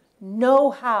know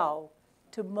how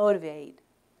to motivate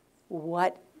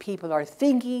what people are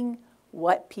thinking,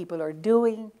 what people are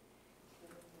doing,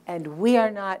 and we are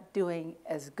not doing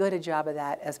as good a job of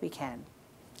that as we can.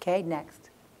 Okay, next.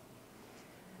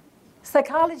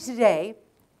 Psychology Today,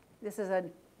 this is a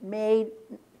May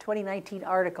 2019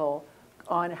 article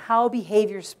on how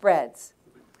behavior spreads.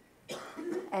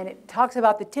 And it talks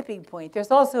about the tipping point.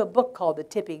 There's also a book called The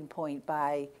Tipping Point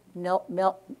by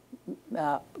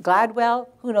Gladwell?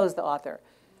 Who knows the author?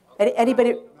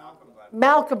 Anybody?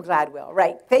 Malcolm Gladwell,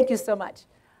 right. Thank you so much.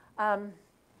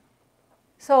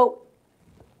 So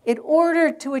in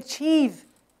order to achieve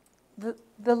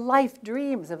the life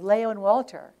dreams of Leo and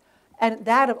Walter, and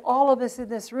that of all of us in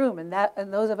this room,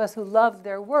 and those of us who love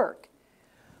their work,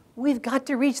 we've got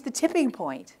to reach the tipping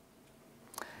point.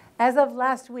 As of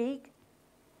last week,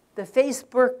 the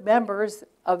Facebook members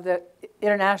of the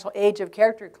International Age of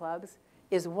Character Clubs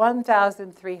is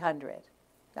 1,300.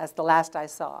 That's the last I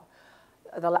saw.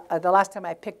 The last time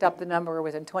I picked up the number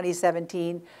was in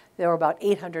 2017. There were about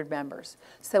 800 members.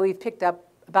 So we've picked up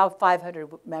about 500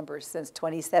 members since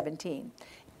 2017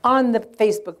 on the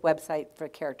Facebook website for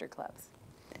character clubs.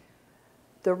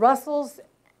 The Russells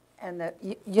and the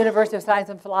University of Science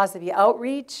and Philosophy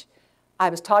outreach, I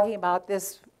was talking about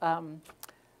this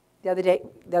the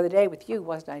other day with you,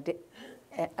 wasn't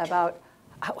I? About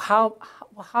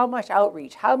how much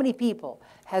outreach, how many people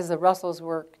has the Russells'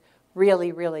 work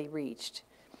really, really reached?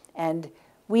 And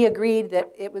we agreed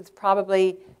that it was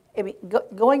probably, I mean,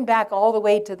 going back all the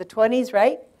way to the 20s,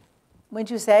 right? Wouldn't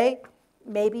you say?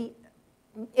 Maybe,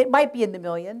 it might be in the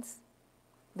millions,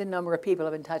 the number of people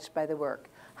who have been touched by the work.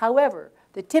 However,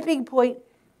 the tipping point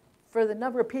for the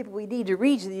number of people we need to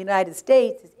reach in the United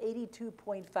States is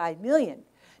 82.5 million.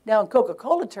 Now, in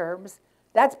Coca-Cola terms,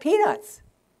 that's peanuts,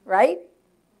 right?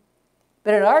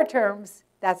 But in our terms,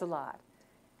 that's a lot.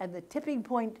 And the tipping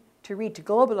point to reach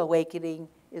global awakening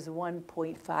is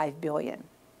 1.5 billion.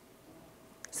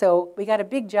 So we got a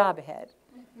big job ahead.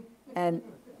 And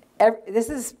this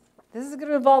is going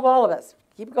to involve all of us.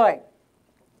 Keep going.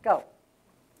 Go.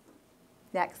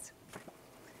 Next.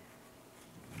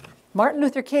 Martin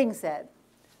Luther King said,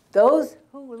 "Those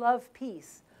who love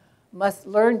peace must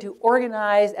learn to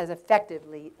organize as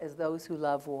effectively as those who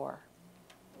love war."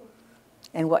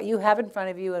 And what you have in front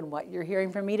of you and what you're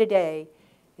hearing from me today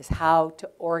is how to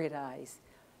organize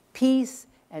peace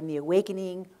and the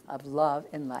awakening of love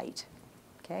and light.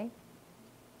 Okay?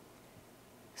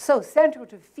 So central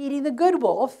to feeding the good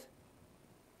wolf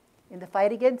in the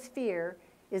fight against fear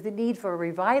is the need for a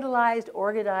revitalized,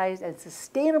 organized, and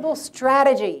sustainable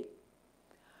strategy.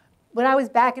 When I was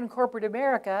back in corporate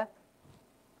America,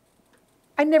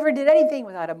 I never did anything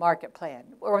without a market plan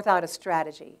or without a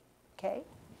strategy, okay?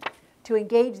 To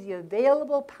engage the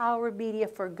available power of media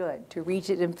for good, to reach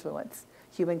and influence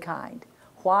humankind.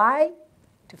 Why?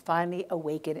 To finally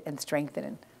awaken and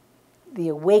strengthen the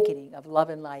awakening of love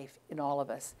and life in all of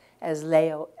us, as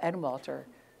Leo and Walter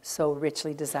so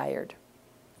richly desired.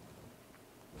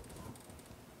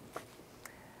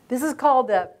 This is called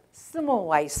the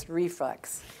Semmelweis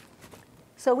reflex.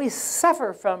 So we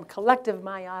suffer from collective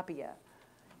myopia.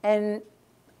 And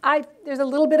there's a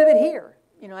little bit of it here.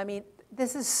 You know, I mean,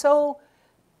 this is so,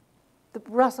 the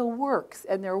Russell works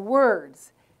and their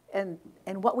words and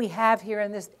what we have here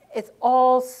in this, it's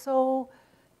all so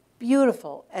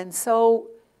beautiful and so,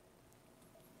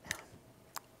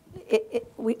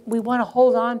 we want to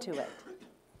hold on to it.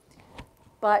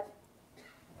 But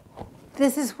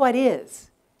this is what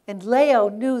is. And Leo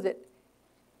knew that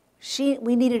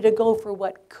we needed to go for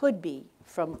what could be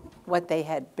from what they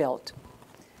had built.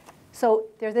 So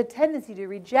there's a tendency to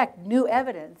reject new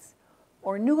evidence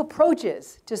or new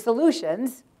approaches to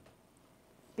solutions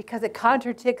because it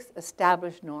contradicts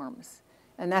established norms.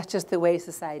 And that's just the way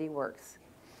society works.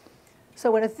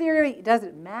 So when a theory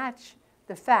doesn't match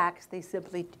the facts, they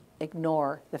simply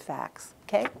ignore the facts.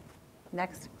 Okay?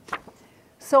 Next.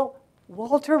 So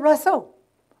Walter Russell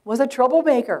was a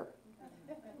troublemaker.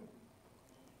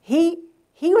 He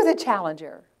was a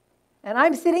challenger. And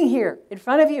I'm sitting here in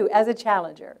front of you as a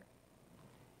challenger.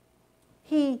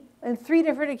 He, in three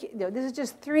different, this is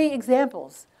just 3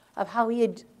 examples of how he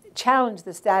had challenged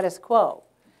the status quo.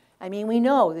 I mean, we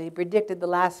know that he predicted the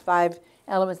last 5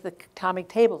 elements of the atomic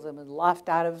tables and was left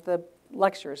out of the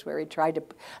lectures where he tried to,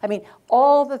 I mean,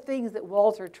 all the things that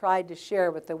Walter tried to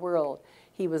share with the world,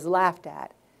 he was laughed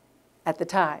at the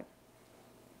time.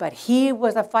 But he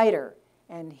was a fighter,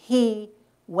 and he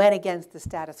went against the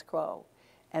status quo.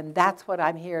 And that's what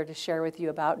I'm here to share with you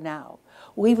about now.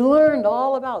 We've learned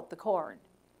all about the corn,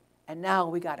 and now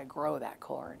we got to grow that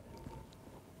corn.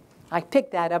 I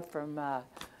picked that up from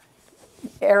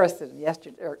Arison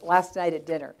yesterday, or last night at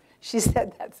dinner. She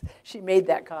said she made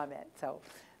that comment. So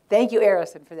thank you,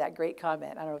 Arison, for that great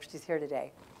comment. I don't know if she's here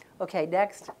today. Okay,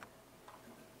 next.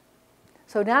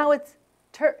 So now it's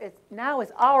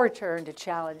our turn to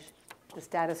challenge the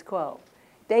status quo.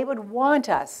 They would want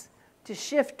us to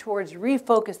shift towards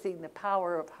refocusing the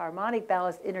power of harmonic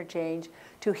balanced interchange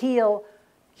to heal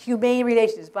humane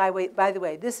relations. By the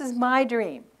way, this is my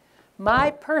dream. My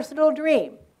personal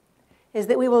dream is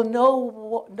that we will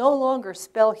no longer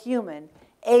spell human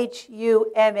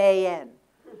H-U-M-A-N.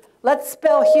 Let's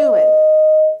spell human.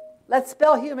 Let's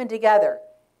spell human together.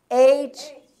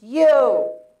 H-U-M-A-N-E.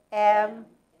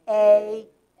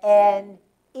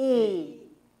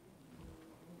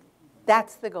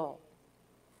 That's the goal.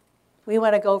 We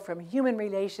want to go from human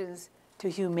relations to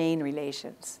humane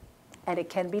relations. And it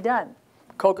can be done.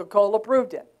 Coca-Cola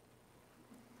proved it.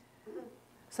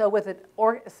 So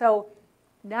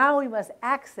now we must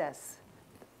access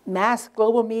mass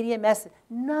global media message,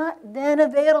 not then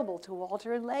available to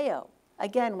Walter and Leo.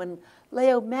 Again, when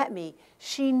Leo met me,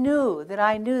 she knew that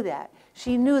I knew that.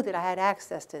 She knew that I had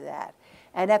access to that.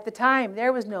 And at the time,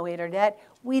 there was no internet.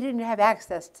 We didn't have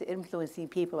access to influencing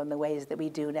people in the ways that we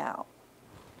do now.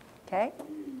 Okay?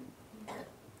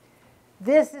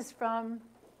 This is from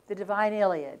the Divine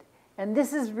Iliad. And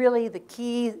this is really the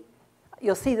key.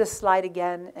 You'll see this slide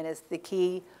again, and it's the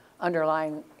key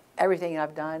underlying everything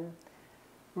I've done.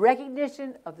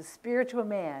 Recognition of the spiritual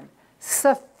man,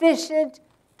 sufficient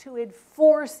to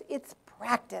enforce its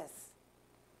practice,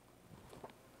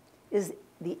 is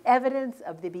the evidence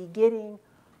of the beginning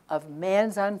of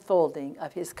man's unfolding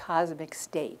of his cosmic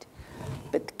state.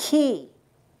 But the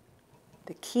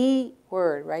key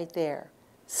word right there,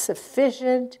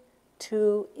 sufficient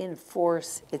to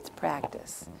enforce its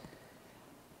practice.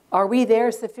 Are we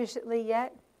there sufficiently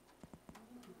yet?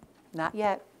 Not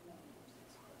yet.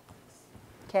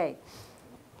 Okay.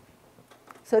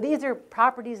 So these are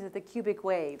properties of the cubic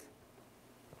wave.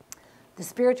 The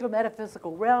spiritual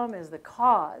metaphysical realm is the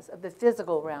cause of the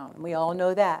physical realm. We all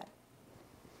know that.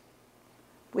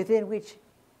 Within which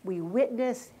we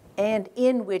witness and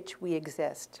in which we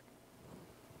exist.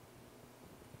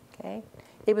 Okay?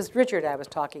 It was Richard I was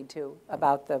talking to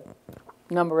about the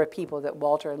number of people that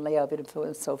Walter and Leo have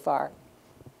influenced so far.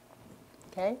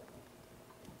 Okay?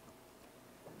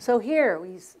 So here,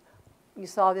 we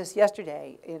saw this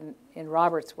yesterday in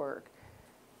Robert's work.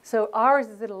 So ours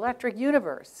is an electric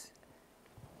universe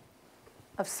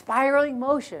of spiraling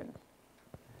motion,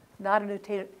 not a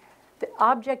notated. The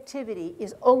objectivity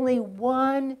is only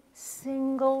one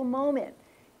single moment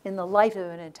in the life of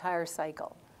an entire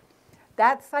cycle.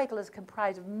 That cycle is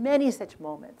comprised of many such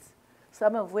moments,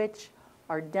 some of which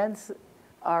are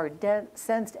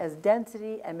sensed as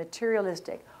density and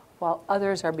materialistic, while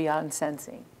others are beyond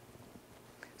sensing.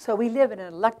 So we live in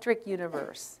an electric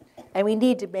universe, and we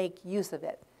need to make use of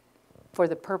it for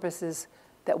the purposes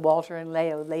that Walter and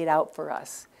Leo laid out for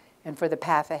us and for the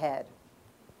path ahead.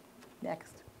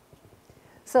 Next.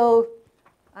 So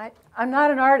I'm not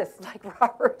an artist like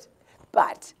Robert,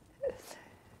 but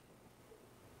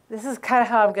this is kind of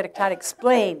how I'm going to kind of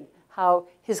explain how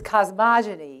his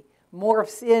cosmogony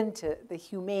morphs into the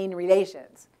humane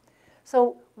relations.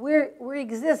 So we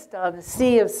exist on the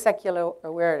sea of secular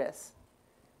awareness.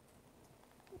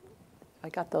 I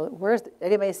got the,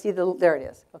 anybody see the, there it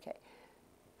is. Okay.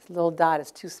 This little dot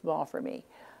is too small for me.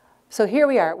 So here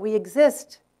we are. We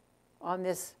exist on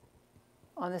the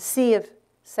sea of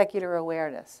secular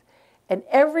awareness. And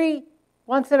every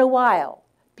once in a while,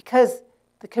 because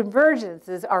the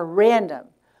convergences are random,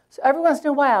 so every once in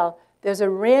a while, there's a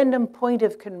random point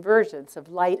of convergence of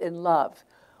light and love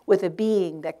with a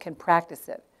being that can practice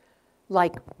it,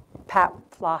 like Pat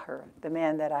Flaher, the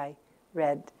man that I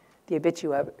read the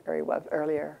obituary of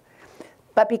earlier.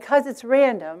 But because it's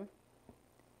random,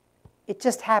 it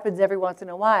just happens every once in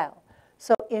a while.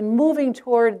 So in moving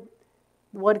toward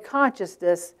one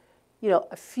consciousness,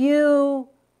 a few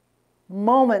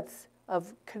moments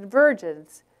of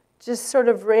convergence just sort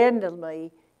of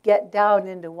randomly get down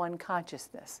into one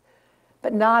consciousness,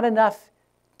 but not enough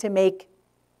to make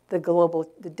the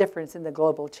difference in the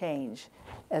global change,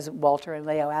 as Walter and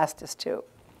Leo asked us to.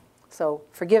 So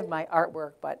forgive my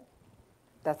artwork, but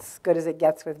that's as good as it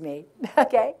gets with me.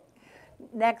 Okay,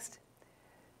 next.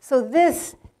 So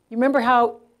this, you remember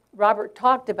how Robert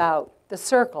talked about the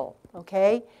circle,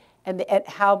 okay? And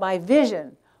how my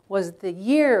vision was the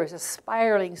year as a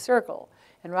spiraling circle.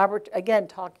 And Robert, again,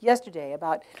 talked yesterday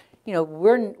about,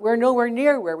 we're nowhere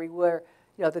near where we were,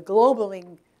 the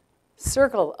globaling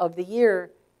circle of the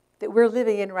year that we're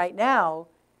living in right now.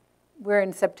 We're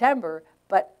in September,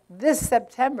 but this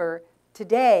September,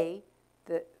 today,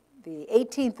 the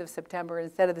 18th of September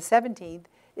instead of the 17th,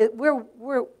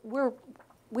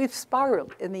 we've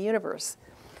spiraled in the universe.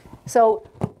 So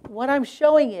what I'm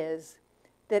showing is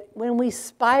that when we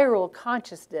spiral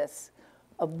consciousness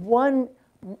of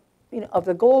of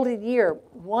the golden year,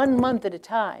 1 month at a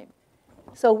time,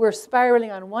 so we're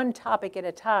spiraling on one topic at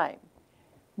a time,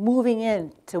 moving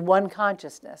into one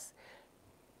consciousness,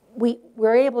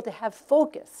 we're able to have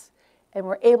focus, and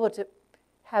we're able to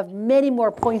have many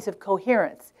more points of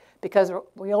coherence because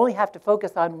we only have to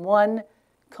focus on one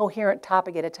coherent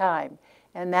topic at a time.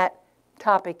 And that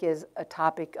topic is a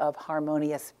topic of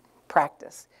harmonious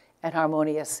practice and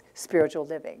harmonious spiritual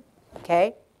living.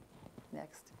 Okay?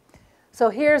 Next. So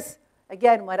here's,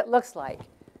 again, what it looks like.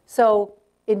 So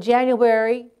in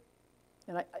January,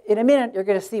 and in a minute, you're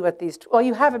going to see what these, well,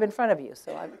 you have them in front of you,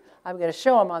 so I'm going to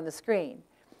show them on the screen.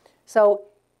 So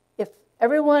if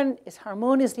everyone is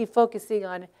harmoniously focusing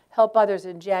on help others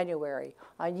in January,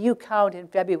 on you count in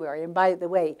February, and by the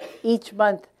way, each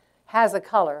month has a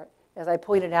color. As I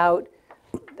pointed out,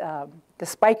 the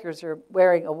spikers are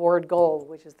wearing award gold,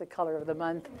 which is the color of the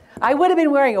month. I would have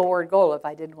been wearing award gold if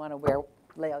I didn't want to wear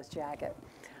Leo's jacket.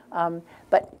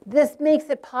 But this makes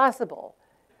it possible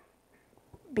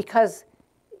because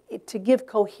to give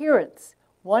coherence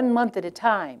 1 month at a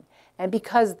time, and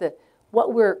because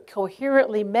what we're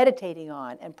coherently meditating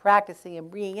on and practicing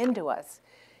and bringing into us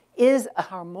is a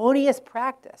harmonious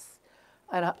practice,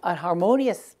 a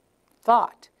harmonious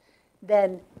thought,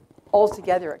 then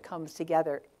altogether it comes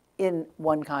together in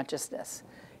one consciousness.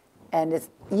 And it's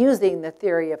using the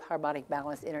theory of harmonic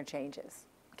balance interchanges.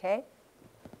 Okay?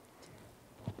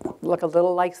 Look a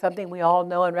little like something we all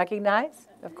know and recognize?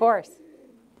 Of course.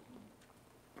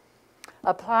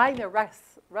 Applying the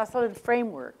Russellian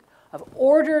framework of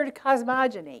ordered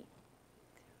cosmogony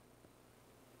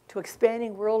to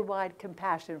expanding worldwide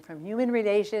compassion from human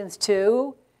relations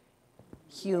to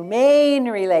humane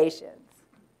relations.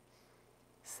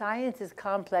 Science is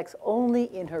complex only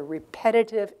in her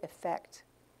repetitive effect.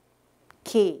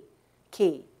 Key,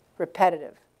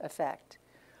 repetitive effect.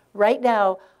 Right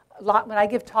now, when I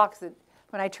give talks,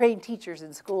 when I train teachers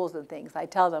in schools and things, I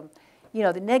tell them, you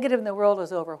know, the negative in the world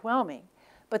is overwhelming,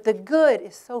 but the good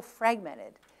is so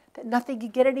fragmented that nothing can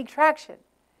get any traction.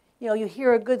 You know, you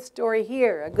hear a good story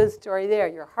here, a good story there,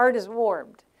 your heart is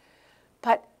warmed.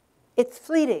 But it's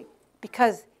fleeting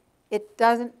because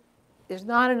there's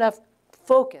not enough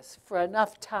focus for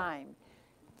enough time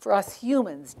for us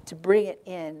humans to bring it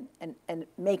in and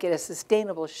make it a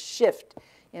sustainable shift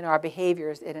in our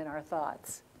behaviors and in our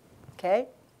thoughts. Okay?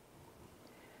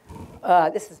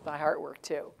 This is my artwork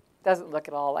too. Doesn't look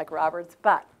at all like Robert's,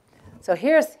 but so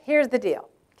here's the deal.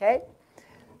 Okay?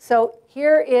 So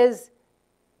here is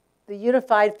the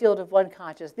unified field of one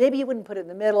consciousness. Maybe you wouldn't put it in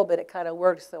the middle, but it kind of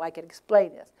works so I can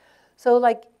explain this. So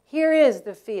like here is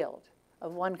the field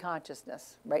of one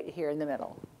consciousness right here in the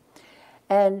middle.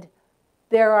 And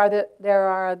there are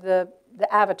the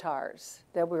avatars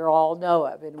that we all know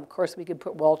of. And of course we could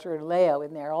put Walter and Leo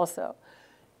in there also.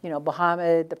 You know,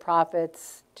 Muhammad, the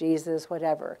prophets, Jesus,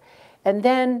 whatever. And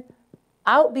then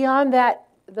out beyond that,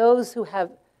 those who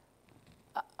have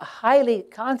a highly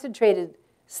concentrated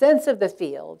sense of the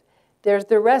field, there's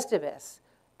the rest of us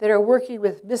that are working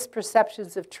with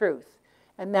misperceptions of truth,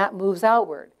 and that moves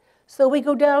outward. So we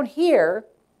go down here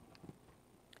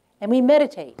and we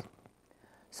meditate.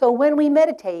 So when we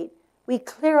meditate, we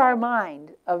clear our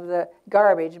mind of the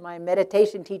garbage. My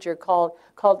meditation teacher called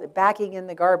it backing in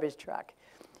the garbage truck.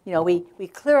 You know, we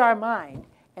clear our mind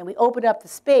and we open up the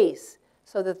space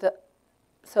so that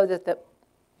the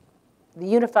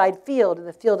unified field and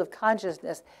the field of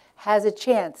consciousness has a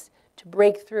chance to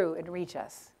break through and reach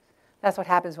us. That's what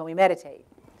happens when we meditate.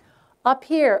 Up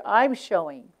here, I'm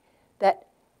showing that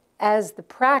as the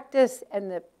practice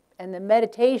and the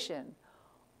meditation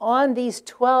on these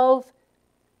 12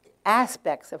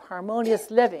 aspects of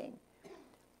harmonious living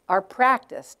are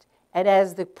practiced, and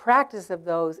as the practice of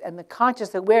those and the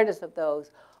conscious awareness of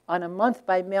those on a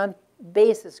month-by-month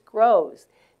basis grows,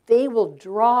 they will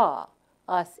draw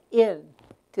us in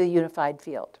to the unified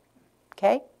field.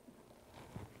 Okay?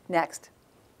 Next.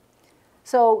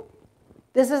 So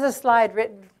this is a slide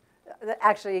written,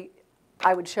 actually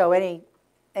I would show any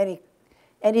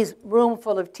room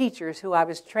full of teachers who I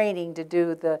was training to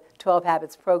do the 12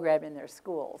 Habits program in their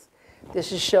schools.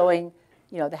 This is showing,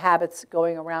 you know, the habits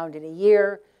going around in a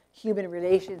year, human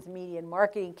relations, media, and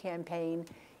marketing campaign.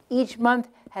 Each month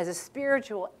has a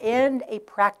spiritual and a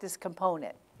practice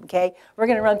component. Okay? We're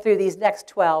going to run through these next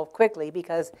 12 quickly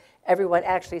because everyone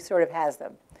actually sort of has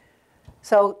them.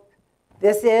 So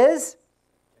this is,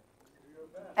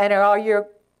 and are all your,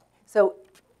 so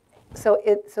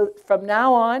from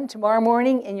now on, tomorrow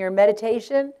morning in your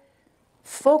meditation,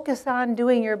 focus on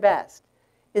doing your best.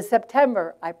 In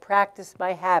September, I practice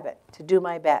my habit to do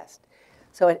my best.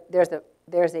 So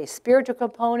there's a spiritual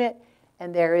component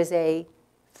and there is a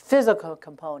physical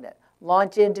component.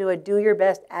 Launch into a do your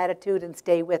best attitude and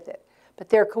stay with it. But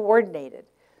they're coordinated.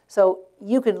 So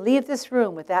you can leave this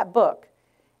room with that book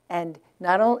and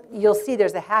not only, you'll see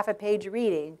there's a half a page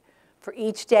reading for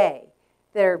each day.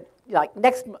 They're like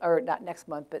or not next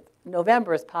month, but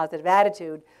November is positive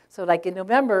attitude. So like in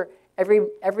November,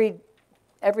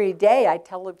 every day I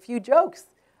tell a few jokes.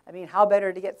 I mean, how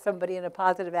better to get somebody in a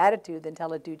positive attitude than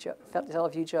tell a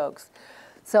few jokes?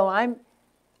 So I'm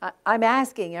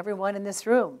asking everyone in this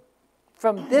room,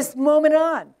 from this moment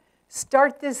on,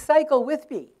 start this cycle with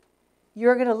me.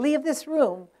 You're going to leave this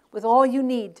room with all you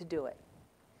need to do it.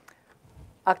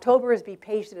 October is be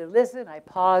patient and listen. I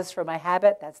pause for my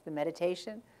habit. That's the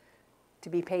meditation. To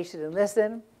be patient and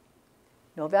listen.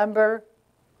 November,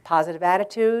 positive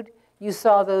attitude. You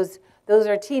saw those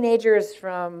are teenagers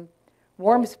from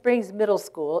Warm Springs Middle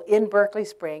School in Berkeley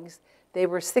Springs. They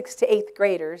were 6th to 8th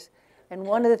graders. And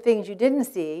one of the things you didn't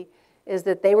see is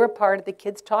that they were part of the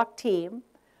Kids Talk team,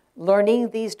 learning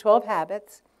these 12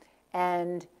 habits.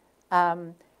 And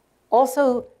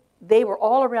also, they were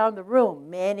all around the room,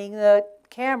 manning the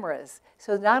cameras.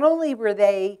 So not only were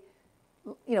they,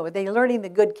 learning the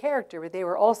good character, but they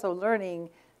were also learning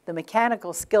the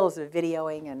mechanical skills of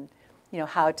videoing and,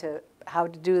 how to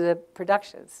do the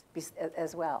productions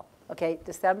as well. Okay,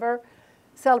 December,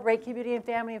 celebrate community and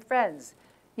family and friends.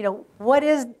 What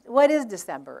is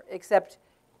December? Except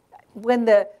when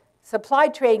the supply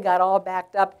train got all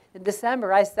backed up in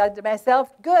December, I said to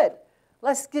myself, good,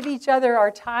 let's give each other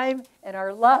our time and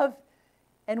our love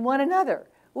and one another.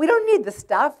 We don't need the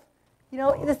stuff.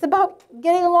 It's about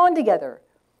getting along together.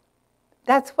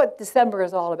 That's what December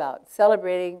is all about,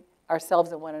 celebrating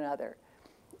ourselves and one another.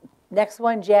 Next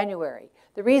one, January.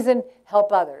 The reason,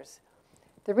 help others.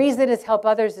 The reason is help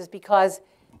others is because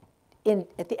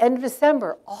at the end of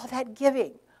December, all that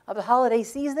giving of the holiday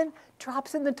season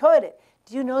drops in the toilet.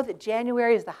 Do you know that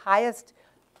January is the highest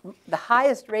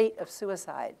rate of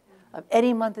suicide of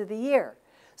any month of the year?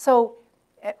 So,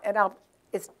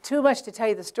 it's too much to tell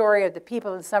you the story of the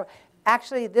people in summer.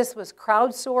 Actually, this was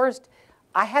crowdsourced.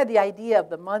 I had the idea of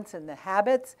the months and the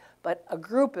habits, but a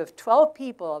group of 12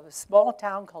 people of a small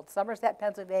town called Somerset,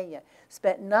 Pennsylvania,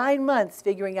 spent 9 months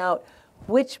figuring out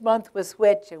which month was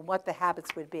which and what the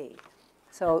habits would be.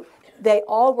 So they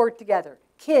all worked together.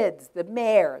 Kids, the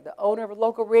mayor, the owner of a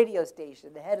local radio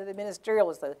station, the head of the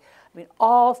ministerial association,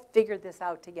 all figured this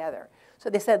out together. So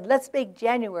they said, let's make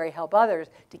January help others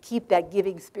to keep that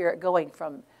giving spirit going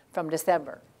from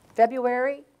December.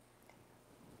 February,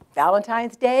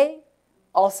 Valentine's Day.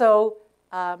 Also,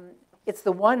 it's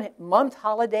the 1 month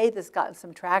holiday that's gotten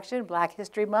some traction, Black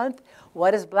History Month.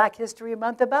 What is Black History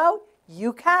Month about?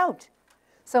 You count.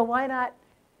 So why not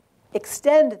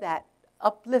extend that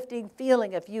uplifting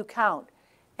feeling of you count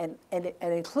and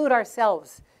include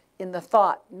ourselves in the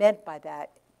thought meant by that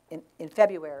in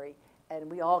February, and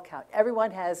we all count.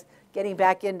 Everyone has, getting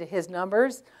back into his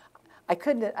numbers, I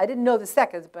didn't know the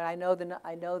seconds, but I know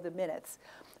the minutes.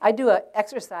 I do an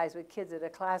exercise with kids in a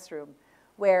classroom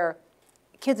where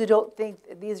kids who don't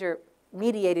think, these are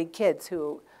mediated kids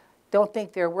who don't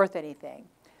think they're worth anything.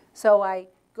 So I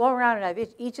go around and have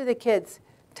each of the kids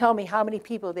tell me how many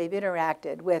people they've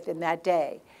interacted with in that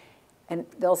day. And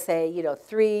they'll say,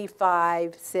 3,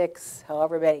 5, 6,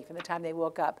 however many, from the time they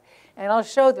woke up. And I'll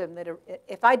show them that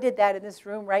if I did that in this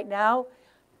room right now,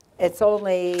 it's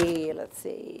only, let's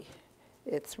see,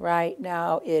 it's right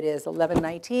now, it is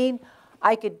 11:19.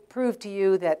 I could prove to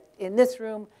you that in this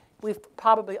room, we've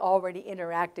probably already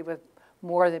interacted with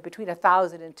more than between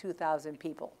 1,000 and 2,000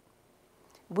 people.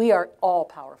 We are all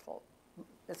powerful.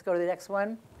 Let's go to the next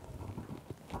one.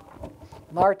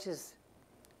 March is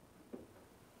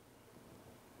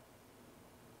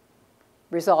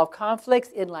resolve conflicts,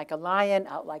 in like a lion,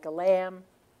 out like a lamb.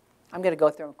 I'm going to go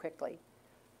through them quickly.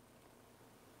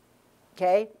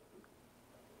 Okay?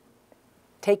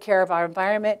 Take care of our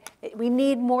environment. We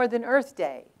need more than Earth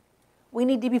Day. We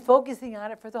need to be focusing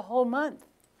on it for the whole month.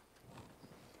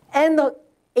 And the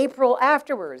April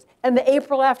afterwards, and the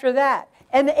April after that,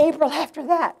 and the April after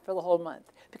that for the whole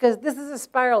month. Because this is a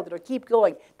spiral that will keep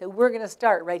going, that we're going to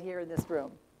start right here in this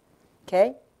room.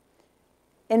 Okay?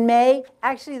 In May,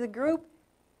 actually the group,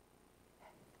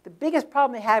 the biggest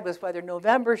problem they had was whether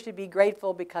November should be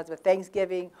grateful because of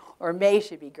Thanksgiving or May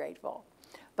should be grateful.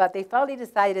 But they finally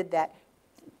decided that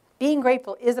being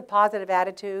grateful is a positive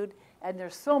attitude, and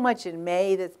there's so much in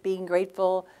May that's being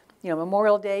grateful,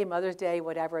 Memorial Day, Mother's Day,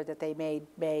 whatever, that they may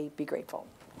be grateful.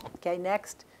 Okay,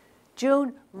 next.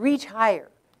 June, reach higher.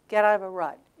 Get out of a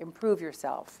rut. Improve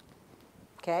yourself.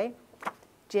 Okay?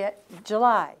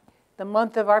 July, the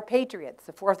month of our patriots,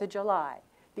 the 4th of July.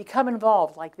 Become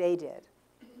involved like they did.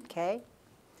 Okay?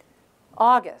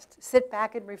 August, sit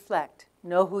back and reflect.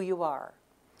 Know who you are.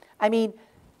 I mean,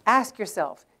 ask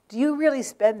yourself, do you really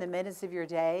spend the minutes of your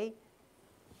day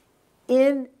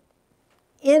in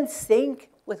sync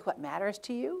with what matters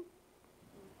to you?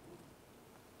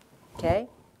 Okay?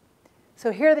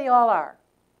 So here they all are.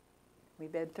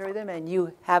 We've been through them, and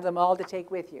you have them all to take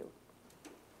with you.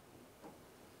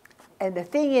 And the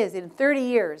thing is, in 30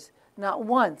 years, not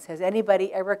once has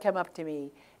anybody ever come up to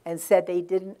me and said they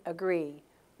didn't agree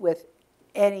with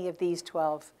any of these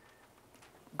 12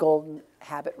 golden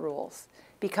habit rules,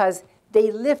 because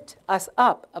they lift us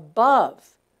up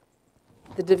above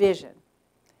the division.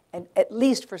 And at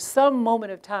least for some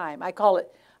moment of time, I call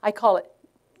it,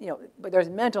 you know, but there's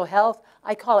mental health,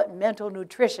 I call it mental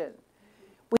nutrition.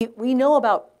 We know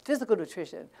about physical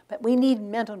nutrition, but we need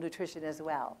mental nutrition as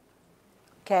well.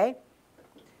 Okay?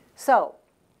 So,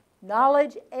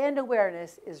 knowledge and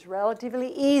awareness is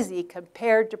relatively easy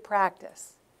compared to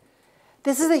practice.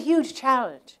 This is a huge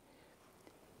challenge.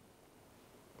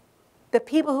 The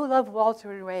people who love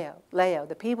Walter and Leo,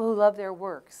 the people who love their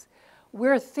works,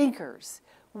 we're thinkers.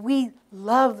 We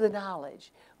love the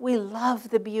knowledge. We love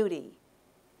the beauty.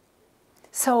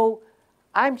 So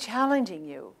I'm challenging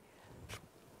you.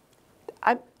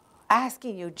 I'm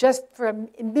asking you just for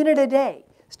a minute a day,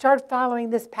 start following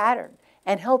this pattern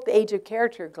and help the Age of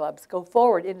Character clubs go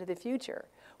forward into the future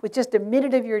with just a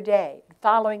minute of your day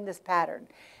following this pattern.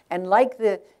 And like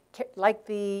the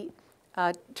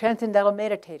transcendental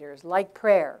meditators, like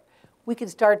prayer, we can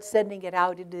start sending it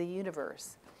out into the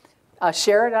universe.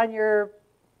 Share it on your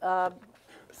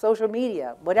social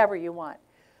media, whatever you want.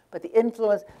 But the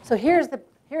influence, so here's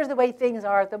the way things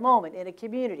are at the moment in a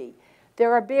community.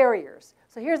 There are barriers.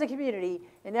 So here's a community.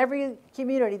 In every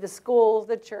community, the schools,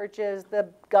 the churches, the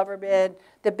government,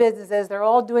 the businesses, they're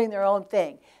all doing their own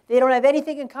thing. They don't have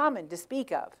anything in common to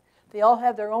speak of. They all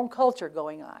have their own culture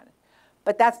going on.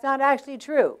 But that's not actually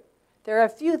true. There are a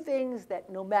few things that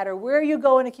no matter where you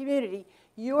go in a community,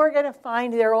 you're going to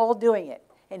find they're all doing it.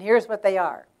 And here's what they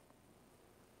are.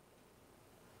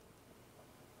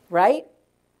 Right?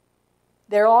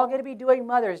 They're all going to be doing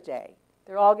Mother's Day.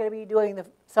 They're all going to be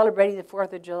celebrating the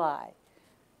 4th of July.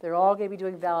 They're all going to be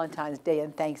doing Valentine's Day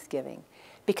and Thanksgiving.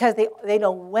 Because they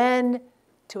know when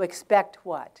to expect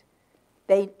what.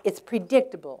 It's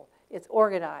predictable. It's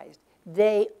organized.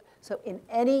 So in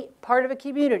any part of a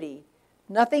community,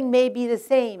 nothing may be the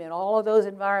same in all of those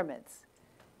environments.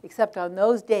 Except on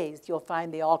those days, you'll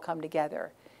find they all come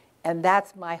together. And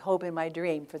that's my hope and my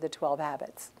dream for the 12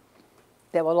 habits.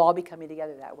 That we'll all be coming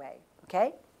together that way.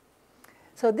 Okay?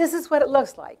 So this is what it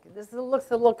looks like.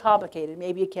 Looks a little complicated.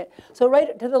 Maybe you can't. So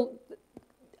right to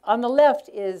on the left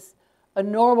is a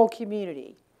normal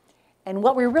community. And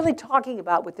what we're really talking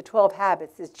about with the 12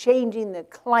 habits is changing the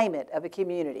climate of a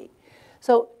community.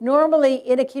 So normally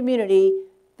in a community,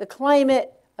 the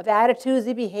climate of attitudes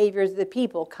and behaviors of the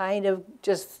people kind of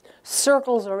just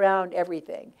circles around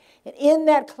everything. And in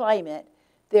that climate,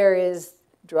 there is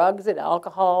drugs and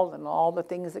alcohol and all the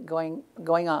things that going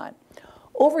on.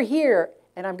 Over here,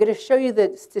 and I'm going to show you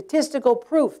the statistical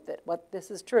proof that what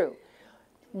this is true.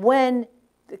 When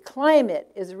the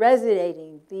climate is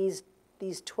resonating these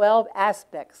 12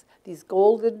 aspects, these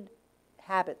golden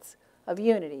habits of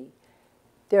unity,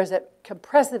 there's a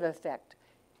compressive effect,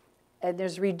 and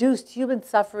there's reduced human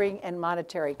suffering and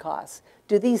monetary costs.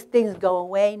 Do these things go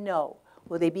away? No.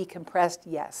 Will they be compressed?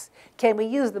 Yes. Can we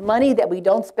use the money that we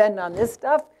don't spend on this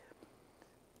stuff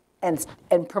and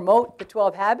promote the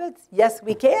 12 habits? Yes,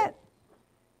 we can.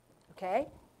 Okay?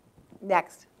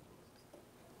 Next.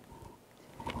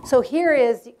 So here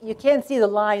is, you can't see the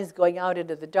lines going out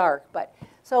into the dark, but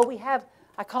so we have,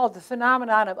 I call it the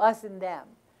phenomenon of us and them.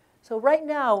 So right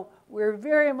now, we're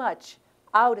very much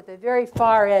out at the very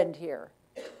far end here.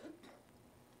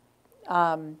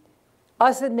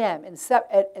 Us and them,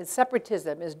 and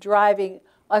separatism is driving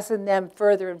us and them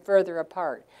further and further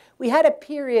apart. We had a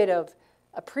period of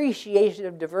appreciation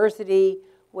of diversity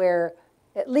where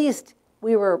at least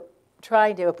we were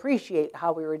trying to appreciate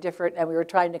how we were different and we were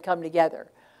trying to come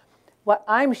together. What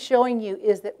I'm showing you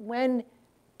is that when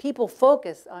people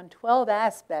focus on 12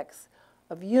 aspects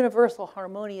of universal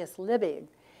harmonious living,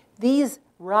 these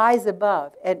rise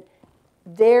above, and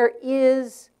there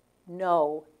is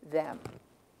no them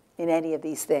in any of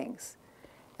these things.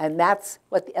 And that's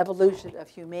what the evolution of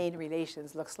humane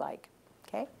relations looks like.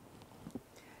 Okay?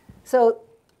 So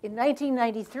in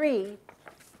 1993,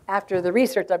 after the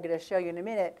research I'm going to show you in a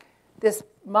minute, this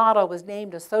model was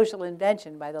named a social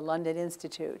invention by the London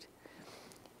Institute.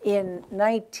 In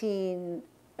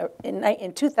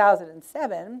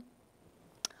 2007,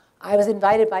 I was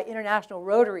invited by International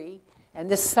Rotary, and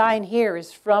this sign here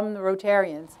is from the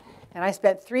Rotarians, and I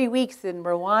spent 3 weeks in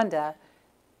Rwanda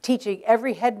teaching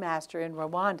every headmaster in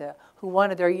Rwanda who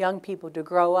wanted their young people to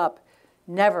grow up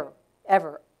never,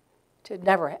 ever to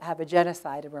never have a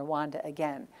genocide in Rwanda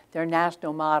again. Their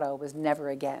national motto was never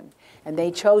again. And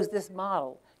they chose this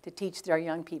model to teach their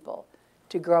young people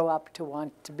to grow up to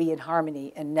want to be in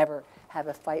harmony and never have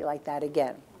a fight like that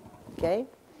again. Okay?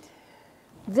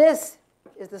 This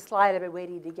is the slide I've been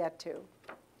waiting to get to.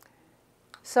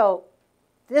 So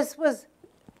this was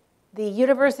the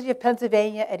University of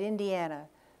Pennsylvania at Indiana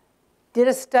did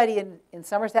a study in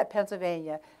Somerset,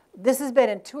 Pennsylvania. This has been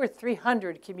in 200 or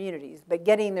 300 communities, but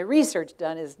getting the research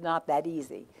done is not that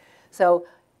easy. So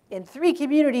in 3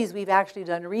 communities, we've actually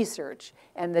done research,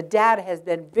 and the data has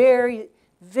been very,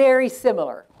 very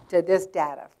similar to this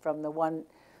data from the one.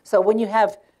 So when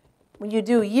you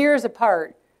do years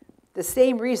apart, the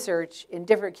same research in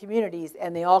different communities,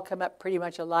 and they all come up pretty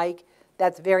much alike,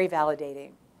 that's very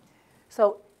validating.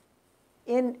 So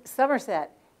in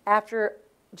Somerset, after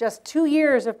just 2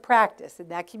 years of practice in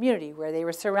that community where they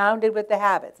were surrounded with the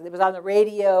habits, and it was on the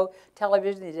radio,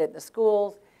 television, they did it in the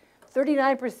schools,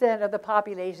 39% of the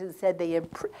population said they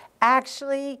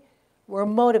actually were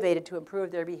motivated to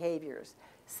improve their behaviors.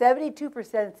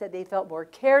 72% said they felt more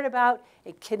cared about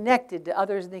and connected to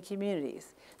others in the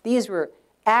communities. These were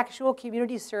actual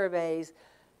community surveys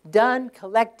done,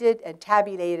 collected, and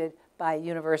tabulated by a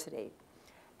university.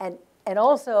 And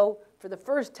also, for the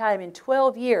first time in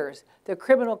 12 years, the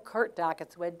criminal court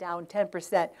dockets went down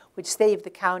 10%, which saved the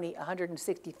county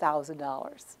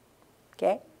 $160,000.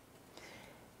 Okay?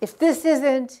 If this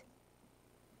isn't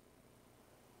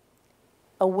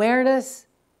awareness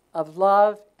of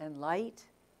love and light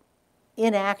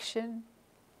in action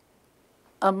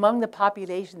among the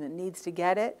population that needs to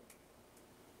get it,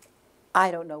 I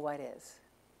don't know what is.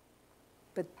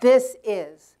 But this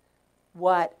is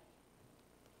what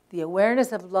the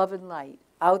awareness of love and light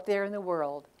out there in the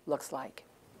world looks like.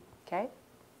 Okay?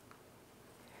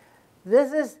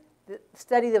 This is the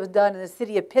study that was done in the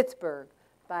city of Pittsburgh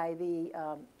by the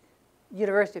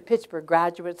University of Pittsburgh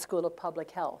Graduate School of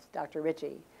Public Health, Dr.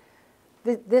 Ritchie.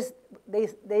 They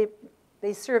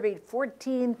surveyed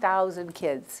 14,000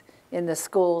 kids in the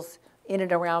schools in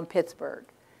and around Pittsburgh.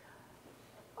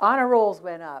 Honor rolls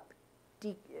went up.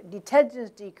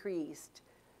 Detentions decreased.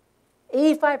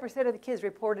 85% of the kids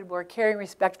reported more caring,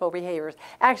 respectful behaviors.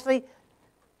 Actually,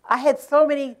 I had so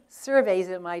many surveys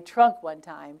in my trunk one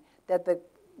time that the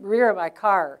rear of my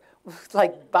car was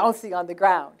like bouncing on the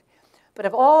ground. But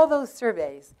of all those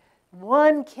surveys,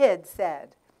 one kid said,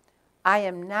 I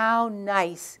am now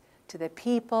nice to the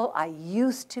people I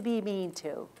used to be mean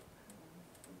to.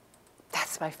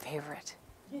 That's my favorite.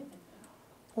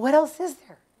 What else is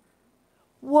there?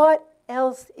 What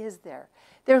else is there?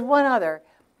 There's one other.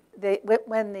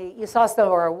 You saw some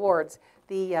of our awards,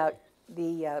 the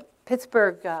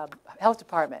Pittsburgh Health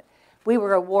Department, we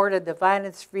were awarded the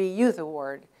Violence-Free Youth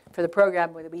Award for the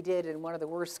program that we did in one of the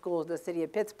worst schools in the city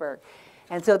of Pittsburgh.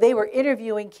 And so they were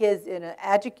interviewing kids in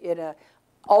an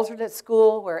alternate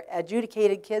school where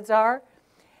adjudicated kids are.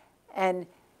 And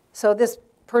so this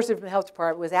person from the health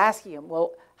department was asking him,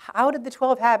 well, how did the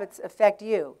 12 habits affect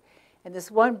you? And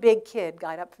this one big kid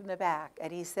got up from the back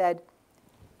and he said,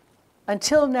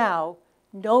 until now,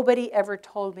 nobody ever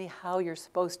told me how you're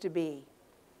supposed to be.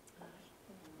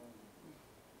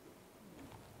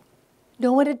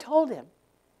 No one had told him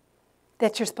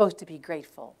that you're supposed to be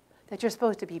grateful, that you're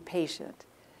supposed to be patient,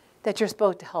 that you're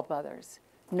supposed to help others.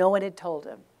 No one had told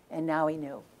him, and now he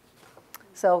knew.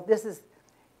 So this is,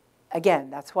 again,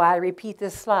 that's why I repeat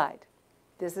this slide.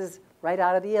 This is right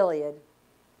out of the Iliad.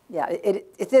 Yeah,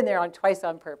 it's in there twice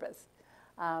on purpose.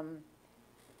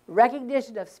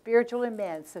 Recognition of spiritual in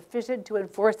man sufficient to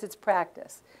enforce its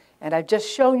practice, and I've just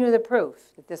shown you the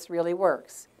proof that this really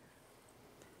works,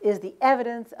 is the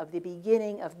evidence of the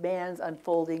beginning of man's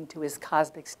unfolding to his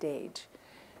cosmic stage.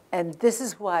 And this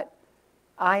is what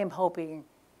I am hoping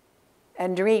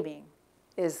and dreaming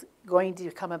is going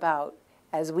to come about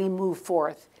as we move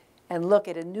forth and look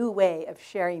at a new way of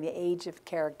sharing the age of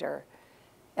character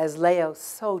as Leo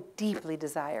so deeply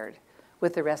desired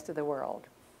with the rest of the world.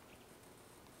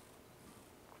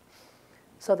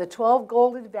 So the 12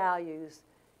 golden values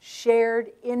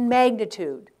shared in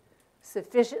magnitude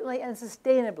sufficiently and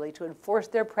sustainably to enforce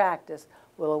their practice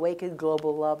will awaken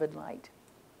global love and light.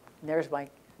 And there's my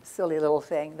silly little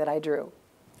thing that I drew,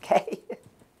 okay?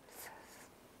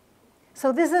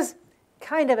 So this is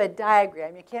kind of a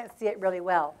diagram. You can't see it really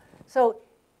well. So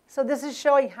this is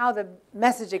showing how the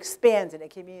message expands in a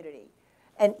community.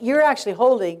 And you're actually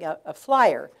holding a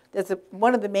flyer. That's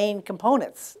one of the main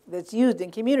components that's used in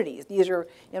communities. These are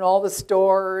in all the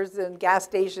stores and gas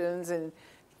stations, and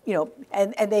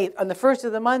and they on the first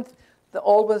of the month, the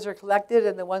old ones are collected,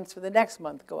 and the ones for the next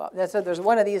month go out. So there's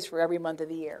one of these for every month of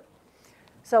the year.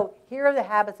 So here are the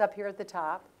habits up here at the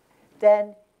top.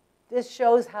 Then this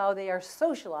shows how they are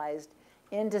socialized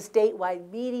into statewide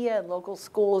media and local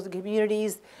schools and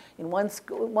communities. In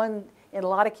in a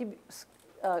lot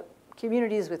of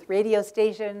communities with radio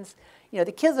stations, you know,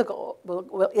 the kids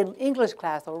will in English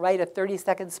class, they'll write a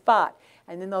 30-second spot,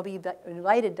 and then they'll be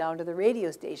invited down to the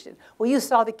radio station. Well, you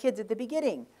saw the kids at the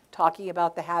beginning talking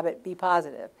about the habit, be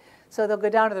positive. So they'll go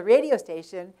down to the radio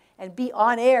station and be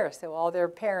on air, so all their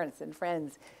parents and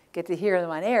friends get to hear them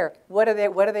on air. What are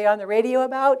they on the radio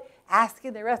about?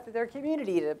 Asking the rest of their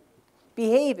community to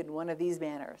behave in one of these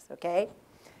manners, okay?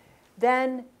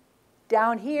 Then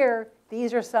down here,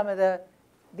 these are some of the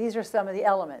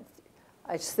elements.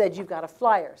 I said you've got a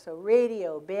flyer, so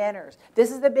radio, banners.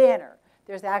 This is the banner.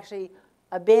 There's actually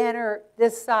a banner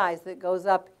this size that goes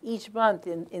up each month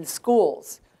in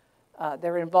schools.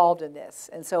 They're involved in this.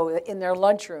 And so in their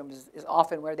lunchrooms is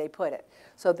often where they put it.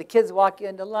 So the kids walk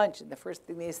into lunch, and the first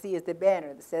thing they see is the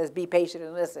banner that says, be patient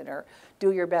and listen, or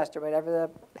do your best, or whatever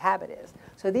the habit is.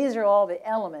 So these are all the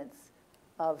elements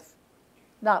of,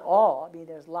 not all, I mean,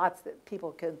 there's lots that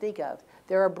people can think of.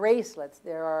 There are bracelets,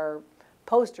 there are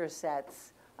poster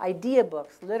sets, idea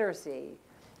books, literacy,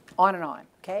 on and on,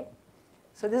 okay?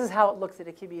 So this is how it looks at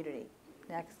a community.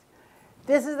 Next.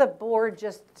 This is a board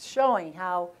just showing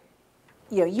how,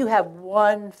 you know, you have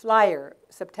one flyer,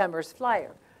 September's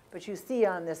flyer, but you see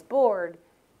on this board,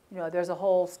 you know, there's a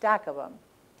whole stack of them.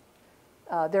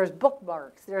 There's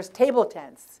bookmarks, there's table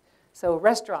tents, so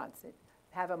restaurants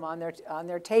have them on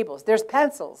their tables. There's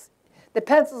pencils. The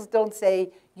pencils don't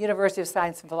say University of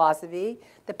Science and Philosophy.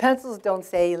 The pencils don't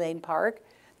say Elaine Parke.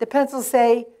 The pencils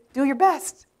say, do your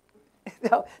best.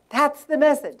 So that's the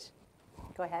message.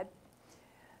 Go ahead.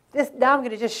 Now I'm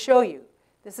going to just show you.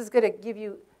 This is going to give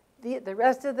you, the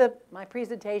rest of my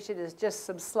presentation is just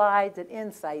some slides and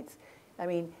insights. I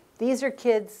mean, these are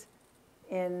kids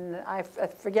in, I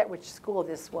forget which school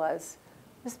this was.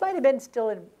 This might have been still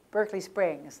in Berkeley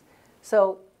Springs.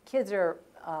 So kids are,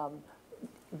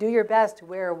 do your best,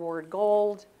 wear award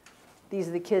gold. These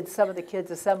are the kids, some of the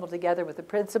kids assembled together with the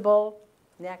principal.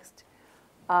 Next.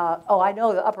 Oh, I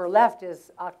know the upper left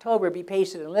is October, be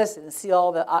patient and listen. See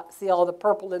all the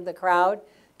purple in the crowd?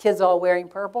 Kids all wearing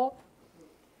purple.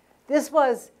 This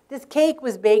cake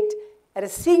was baked at a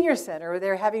senior center where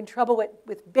they're having trouble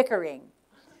with bickering.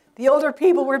 The older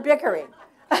people were bickering.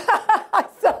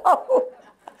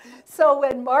 So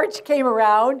when March came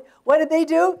around, what did they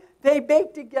do? They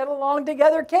baked a get along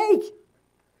together cake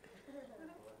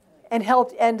and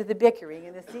helped end the bickering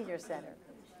in the senior center.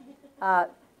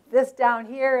 This down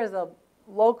here is a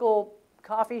local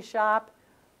coffee shop,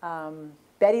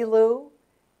 Betty Lou.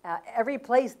 Every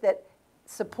place that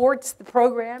supports the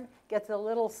program gets a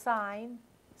little sign.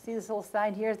 See this little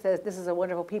sign here? It says, this is a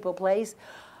wonderful people place.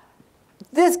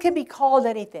 This can be called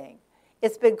anything.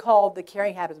 It's been called the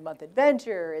Caring Habits Month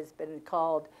Adventure. It's been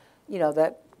called, you know,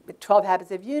 the 12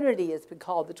 Habits of Unity. It's been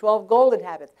called the 12 Golden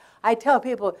Habits. I tell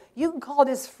people, you can call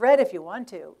this Fred if you want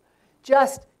to.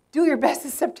 Just do your best in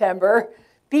September.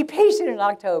 Be patient in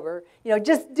October. You know,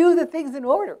 just do the things in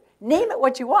order. Name it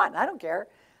what you want. I don't care.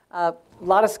 A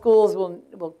lot of schools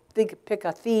will pick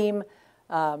a theme.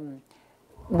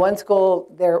 One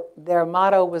school, their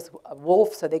motto was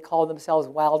wolf, so they called themselves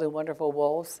Wild and Wonderful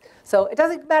Wolves. So it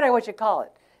doesn't matter what you call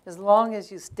it, as long as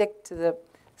you stick to the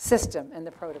system and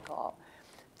the protocol.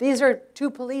 These are two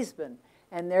policemen,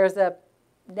 and there's a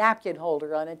napkin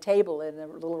holder on a table in a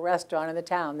little restaurant in the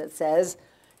town that says,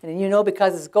 and you know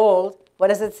because it's gold, what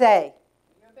does it say?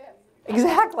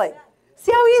 Exactly.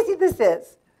 See how easy this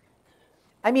is?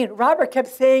 I mean, Robert kept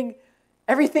saying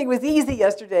everything was easy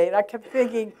yesterday, and I kept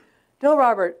thinking, no,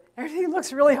 Robert, everything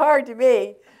looks really hard to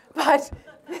me, but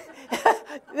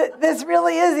this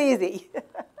really is easy.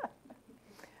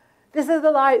 This is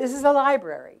a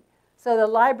library. So the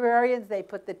librarians, they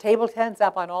put the table tents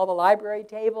up on all the library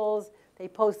tables. They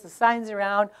post the signs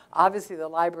around. Obviously, the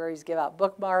libraries give out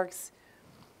bookmarks.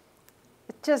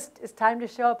 It's time to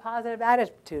show a positive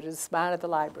attitude and smile at the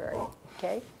library,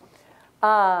 okay?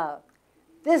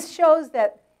 This shows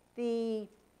that the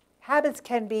habits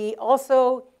can be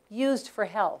also used for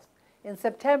health. In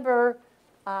September,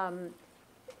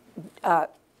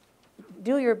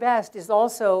 do your best is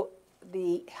also,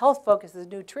 the health focus is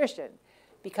nutrition,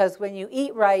 because when you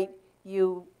eat right,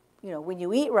 you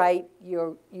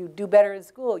do better in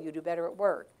school, you do better at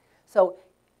work. So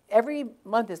every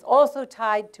month is also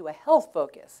tied to a health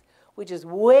focus, which is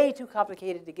way too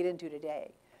complicated to get into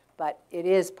today, but it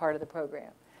is part of the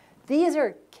program. These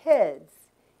are kids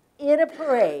in a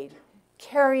parade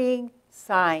carrying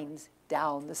signs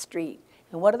down the street.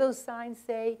 And what do those signs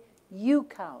say? You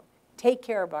count. Take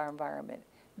care of our environment.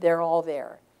 they're all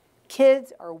there.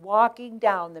 Kids are walking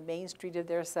down the main street of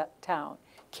their town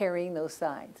carrying those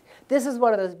signs. This is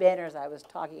one of those banners I was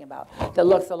talking about that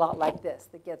looks a lot like this,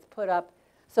 that gets put up.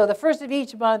 So the first of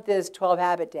each month is 12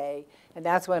 Habit Day, and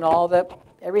that's when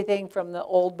everything from the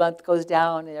old month goes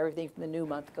down and everything from the new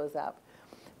month goes up.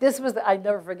 This was, I'd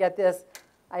never forget this.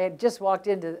 I had just walked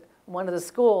into one of the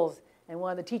schools, and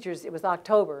one of the teachers, it was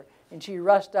October, and she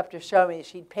rushed up to show me.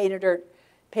 She'd painted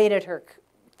her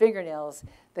fingernails.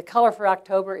 The color for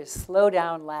October is slow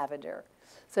down lavender.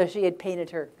 So she had painted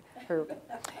her.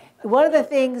 One of the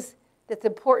things that's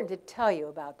important to tell you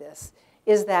about this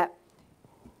is that,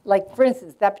 like for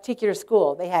instance, that particular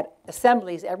school, they had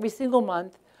assemblies every single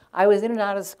month. I was in and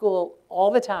out of school all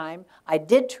the time. I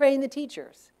did train the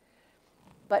teachers.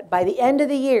 But by the end of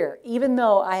the year, even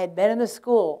though I had been in the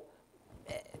school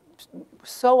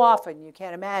so often, you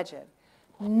can't imagine,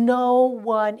 no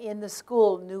one in the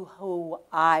school knew who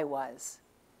I was,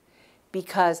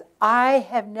 because I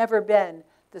have never been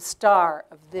the star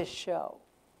of this show.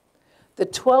 The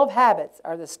 12 Habits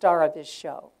are the star of this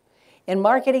show. In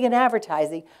marketing and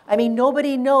advertising, I mean,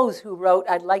 nobody knows who wrote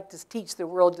 "I'd like to teach the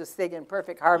world to sing in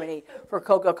perfect harmony" for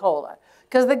Coca-Cola,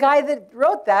 because the guy that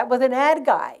wrote that was an ad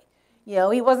guy. You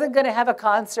know, he wasn't going to have a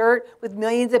concert with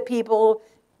millions of people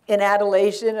in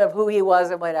adulation of who he was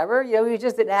and whatever. You know, he was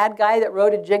just an ad guy that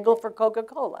wrote a jingle for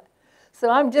Coca-Cola. So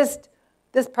I'm just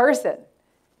this person.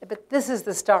 But this is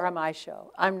the star of my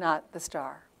show. I'm not the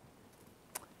star.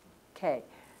 Okay.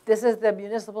 This is the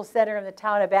municipal center in the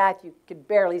town of Bath. You can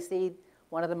barely see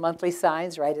one of the monthly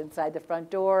signs right inside the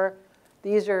front door.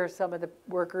 These are some of the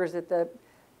workers at the,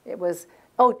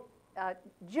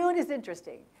 June is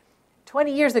interesting.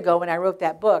 20 years ago when I wrote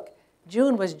that book,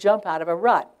 June was jump out of a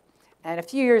rut. And a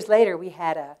few years later, we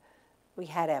had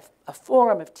a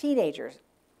forum of teenagers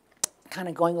kind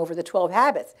of going over the 12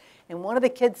 habits. And one of the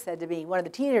kids said to me, one of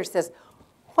the teenagers says,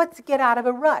 "What's get out of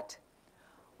a rut?"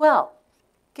 Well,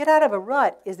 get out of a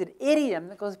rut is an idiom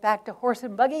that goes back to horse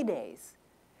and buggy days.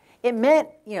 It meant,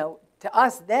 you know, to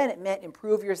us then, it meant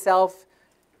improve yourself,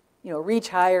 you know, reach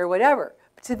higher, whatever.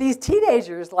 But to these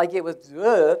teenagers, like it was,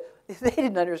 they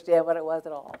didn't understand what it was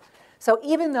at all. So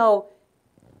even though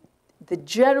the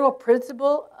general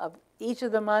principle of each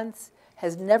of the months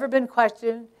has never been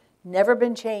questioned, never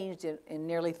been changed in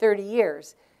nearly 30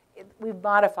 years, we've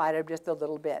modified it just a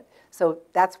little bit. So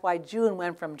that's why June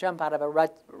went from jump out of a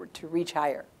rut to reach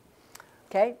higher.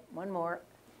 Okay, one more.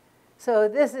 So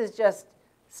this is just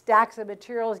stacks of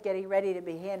materials getting ready to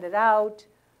be handed out.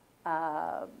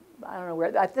 I don't know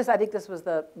where, I think this was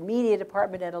the media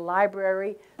department at a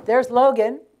library. There's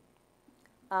Logan.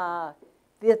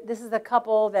 This is a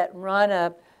couple that run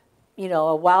a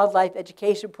wildlife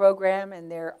education program,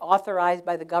 and they're authorized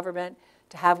by the government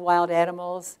to have wild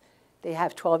animals. They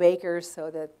have 12 acres, so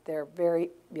that they're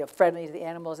very friendly to the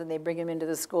animals, and they bring them into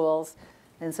the schools.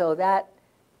 And so that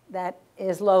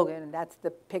is Logan, and that's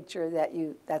the picture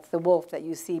that's the wolf that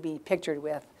you see being pictured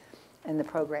with in the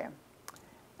program.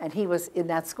 And he was in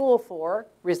that school for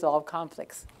resolve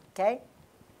conflicts, okay?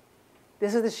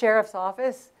 This is the sheriff's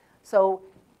office. So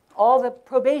all the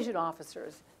probation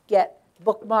officers get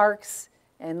bookmarks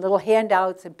and little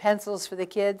handouts and pencils for the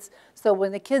kids. So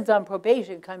when the kids on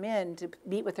probation come in to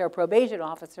meet with their probation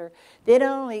officer, they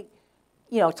don't only,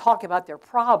 talk about their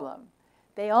problem.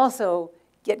 They also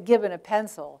get given a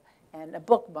pencil and a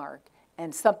bookmark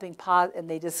and something and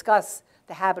they discuss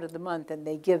the habit of the month, and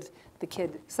they give the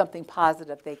kid something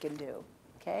positive they can do.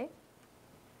 Okay?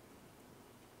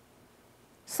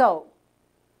 So,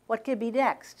 what could be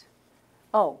next?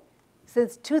 Oh,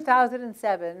 since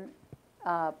 2007.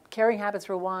 Caring Habits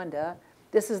Rwanda,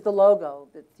 this is the logo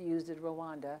that's used in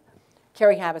Rwanda.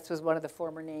 Caring Habits was one of the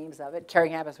former names of it.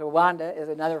 Caring Habits Rwanda is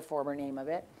another former name of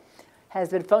it. Has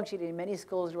been functioning in many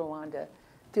schools in Rwanda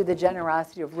through the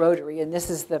generosity of Rotary, and this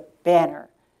is the banner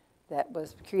that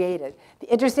was created. The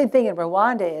interesting thing in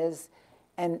Rwanda is,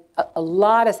 and a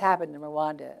lot has happened in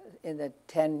Rwanda in the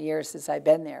 10 years since I've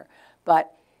been there,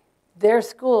 but their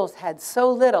schools had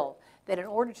so little that in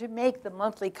order to make the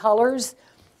monthly colors,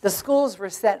 the schools were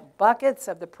sent buckets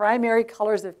of the primary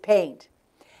colors of paint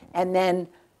and then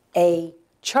a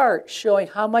chart showing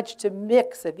how much to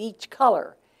mix of each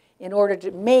color in order to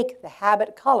make the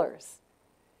habit colors.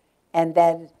 And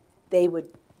then they would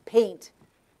paint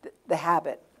the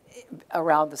habit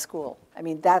around the school. I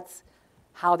mean, that's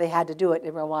how they had to do it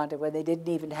in Rwanda, when they didn't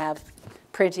even have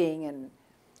printing, and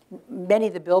many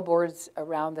of the billboards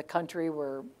around the country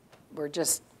were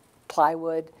just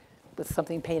plywood with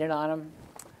something painted on them.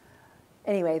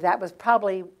 Anyway, that was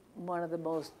probably one of the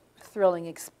most thrilling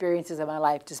experiences of my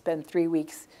life, to spend 3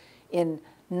 weeks in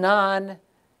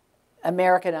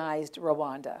Americanized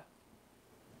Rwanda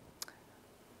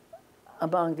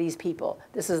among these people.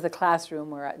 This is the classroom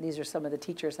where these are some of the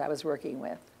teachers I was working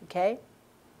with, okay?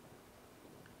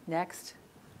 Next.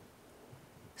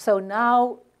 So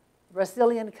now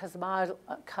Brazilian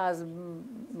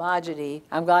cosmogony,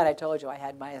 I'm glad I told you I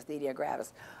had myasthenia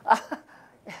gravis,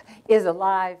 is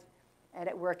alive and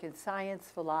at work in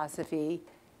science, philosophy,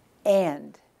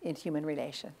 and in human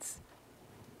relations.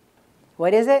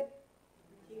 What is it?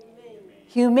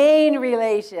 Humane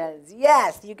relations.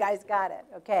 Yes, you guys got it.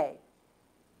 Okay.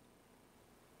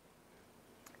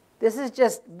 This is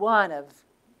just one of,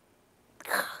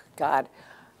 God,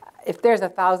 if there's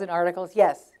 1,000 articles,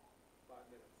 yes. 5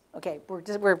 minutes. Okay,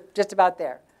 we're just about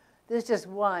there. This is just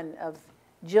one of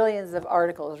jillions of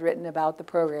articles written about the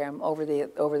program over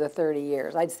the 30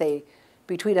 years. I'd say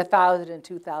between 1,000 and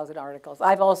 2,000 articles.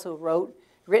 I've also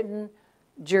written,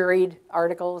 juried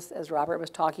articles, as Robert was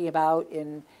talking about,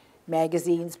 in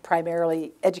magazines,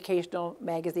 primarily educational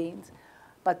magazines.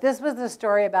 But this was the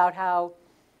story about how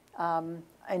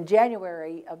in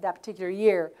January of that particular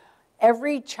year,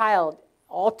 every child,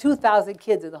 all 2,000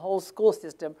 kids in the whole school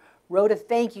system, wrote a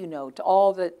thank you note to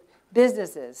all the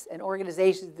businesses and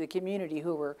organizations in the community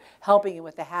who were helping him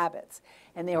with the habits.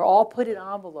 And they were all put in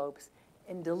envelopes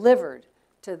and delivered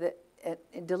to the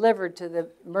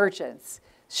merchants,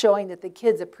 showing that the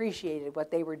kids appreciated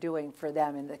what they were doing for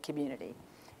them in the community.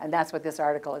 And that's what this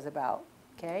article is about,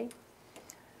 okay?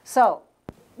 So,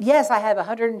 yes, I have a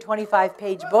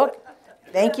 125-page book.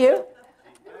 Thank you.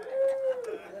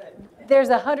 There's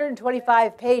a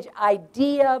 125-page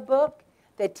idea book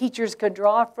that teachers can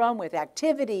draw from with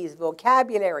activities,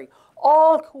 vocabulary,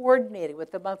 all coordinated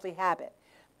with the monthly habit.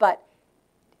 But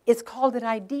it's called an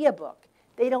idea book.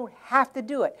 They don't have to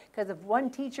do it, because if one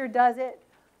teacher does it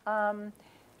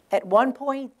at one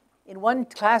point in one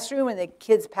classroom and the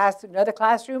kids pass to another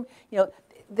classroom, you know,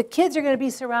 the kids are going to be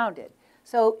surrounded.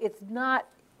 So it's not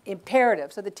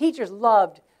imperative. So the teachers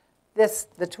loved this,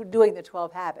 doing the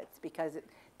 12 habits, because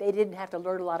they didn't have to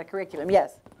learn a lot of curriculum.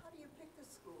 Yes? How do you pick the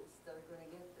schools that are going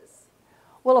to get this?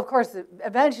 Well, of course,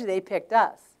 eventually they picked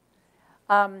us.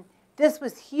 This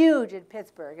was huge in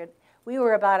Pittsburgh. And we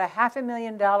were about a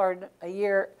 $500,000 a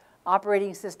year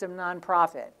operating system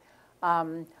nonprofit,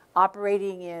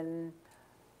 operating in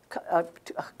a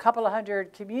couple of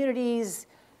hundred communities,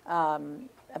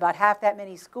 about half that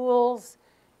many schools.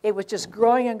 It was just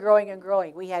growing and growing and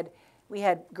growing. We had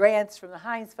grants from the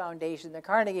Heinz Foundation, the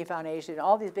Carnegie Foundation,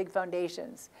 all these big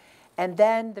foundations. And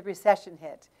then the recession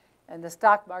hit, and the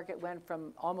stock market went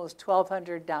from almost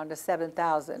 1,200 down to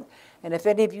 7,000. And if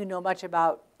any of you know much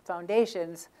about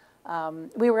foundations,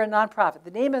 we were a nonprofit.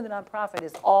 The name of the nonprofit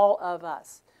is All of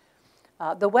Us.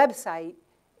 The website,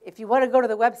 if you want to go to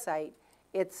the website,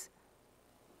 it's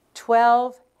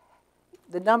 12,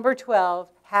 the number 12,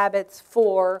 habits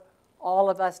for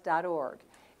allofus.org.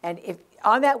 And if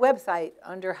on that website,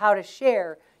 under how to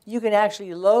share, you can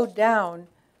actually load down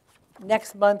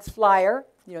next month's flyer.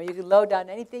 You know, you can load down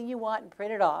anything you want and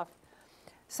print it off.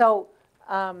 So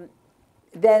then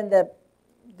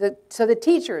the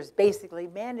teachers basically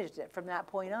managed it from that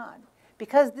point on.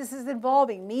 Because this is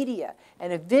involving media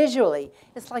and visually,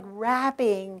 it's like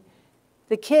wrapping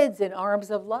the kids in arms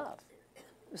of love.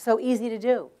 It was so easy to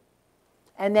do.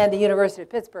 And then the University of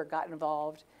Pittsburgh got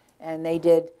involved, and they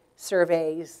did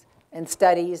surveys and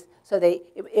studies. So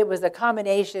it was a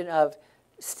combination of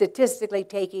statistically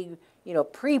taking, you know,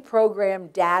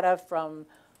 pre-programmed data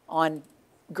on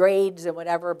grades and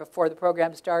whatever before the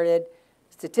program started,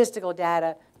 statistical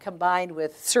data combined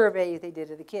with surveys they did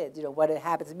of the kids. You know, what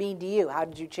habits mean to you? How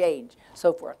did you change?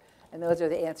 So forth. And those are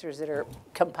the answers that are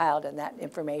compiled in that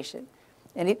information.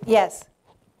 And yes?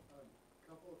 A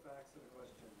couple of facts and a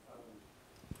question.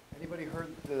 Anybody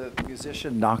heard the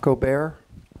musician Nako Bear?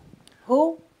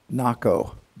 Who?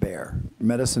 Nako Bear,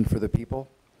 Medicine for the People.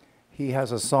 He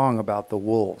has a song about the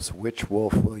wolves. Which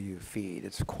wolf will you feed?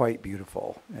 It's quite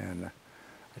beautiful, and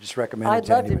I just recommend it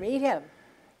to I'd love anybody. to meet him.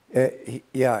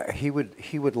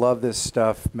 He would love this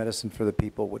stuff. Medicine for the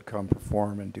People would come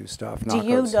perform and do stuff. Do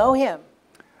you know him?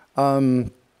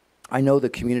 I know the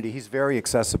community. He's very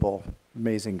accessible,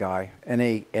 amazing guy.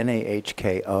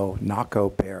 Nahko,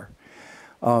 Nako Bear.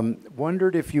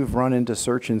 Wondered if you've run into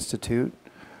Search Institute.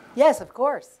 Yes, of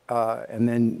course. And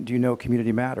then, do you know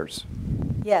Community Matters?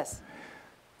 Yes.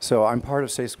 So I'm part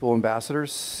of Safe School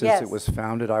Ambassadors. Since Yes. it was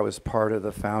founded, I was part of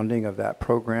the founding of that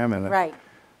program. And Right.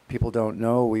 people don't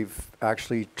know, we've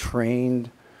actually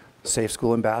trained Safe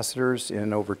School Ambassadors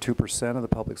in over 2% of the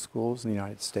public schools in the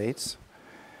United States.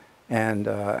 And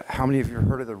how many of you have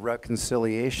heard of the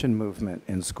reconciliation movement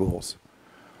in schools?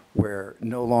 where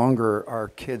no longer are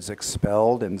kids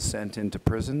expelled and sent into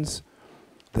prisons.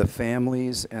 The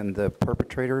families and the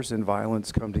perpetrators in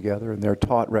violence come together and they're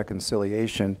taught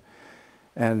reconciliation.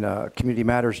 And Community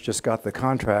Matters just got the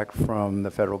contract from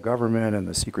the federal government and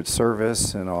the Secret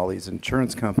Service and all these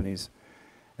insurance companies.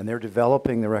 And they're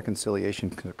developing the reconciliation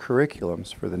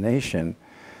curriculums for the nation.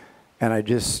 And I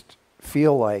just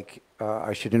feel like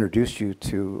I should introduce you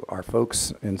to our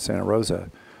folks in Santa Rosa,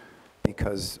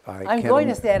 because I'm going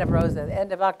to Santa Rosa, the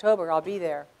end of October. I'll be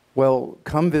there. Well,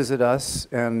 come visit us,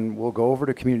 and we'll go over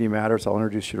to Community Matters. I'll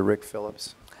introduce you to Rick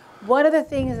Phillips. One of the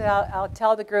things that I'll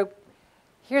tell the group,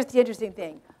 here's the interesting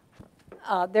thing.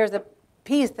 There's a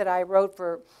piece that I wrote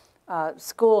for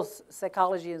schools,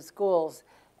 psychology in schools,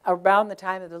 around the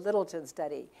time of the Littleton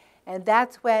study. And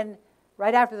that's when,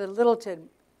 right after the Littleton,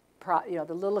 the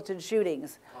Littleton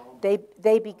shootings,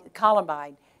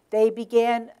 Columbine, they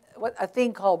began a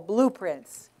thing called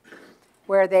blueprints,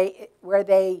 where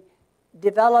they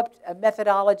developed a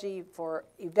methodology for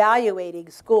evaluating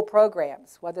school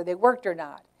programs, whether they worked or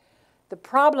not. The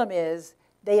problem is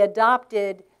they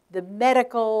adopted the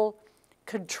medical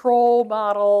control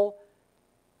model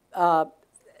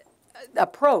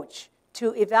approach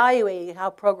to evaluating how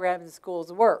programs in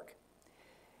schools work.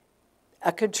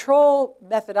 A control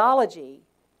methodology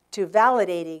to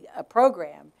validating a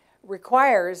program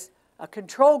requires a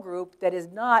control group that is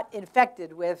not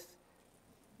infected with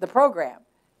the program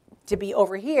to be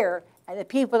over here, and the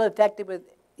people infected with,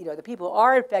 the people who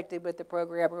are infected with the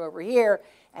program are over here,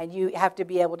 and you have to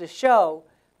be able to show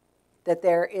that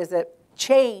there is a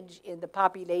change in the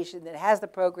population that has the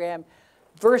program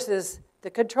versus the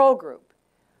control group.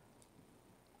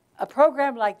 A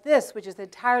program like this, which is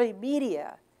entirely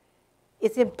media,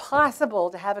 it's impossible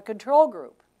to have a control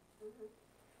group.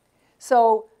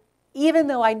 So even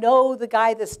though I know the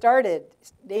guy that started,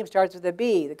 his name starts with a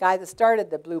B, the guy that started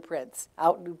the blueprints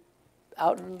out in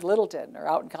Littleton or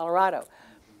out in Colorado,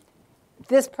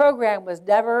 this program was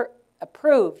never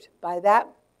approved by that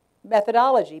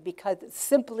methodology because it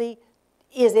simply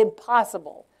is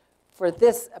impossible for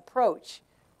this approach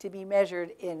to be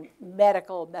measured in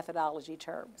medical methodology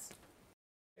terms.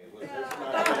 Was this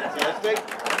not fantastic?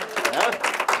 Yeah?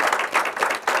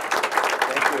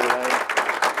 Thank you, Elaine.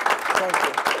 Thank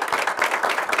you.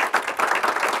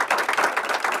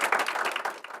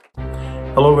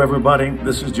 Hello, everybody.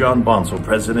 This is John Bonsall,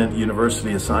 President,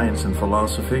 University of Science and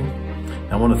Philosophy.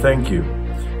 I want to thank you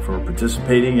for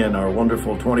participating in our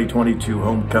wonderful 2022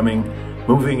 homecoming,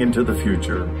 moving into the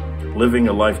future, living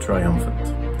a life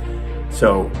triumphant.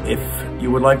 So if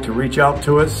you would like to reach out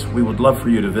to us, we would love for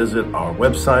you to visit our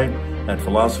website at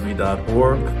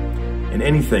philosophy.org, and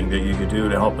anything that you could do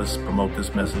to help us promote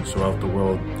this message throughout the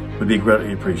world would be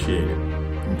greatly appreciated.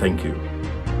 And thank you.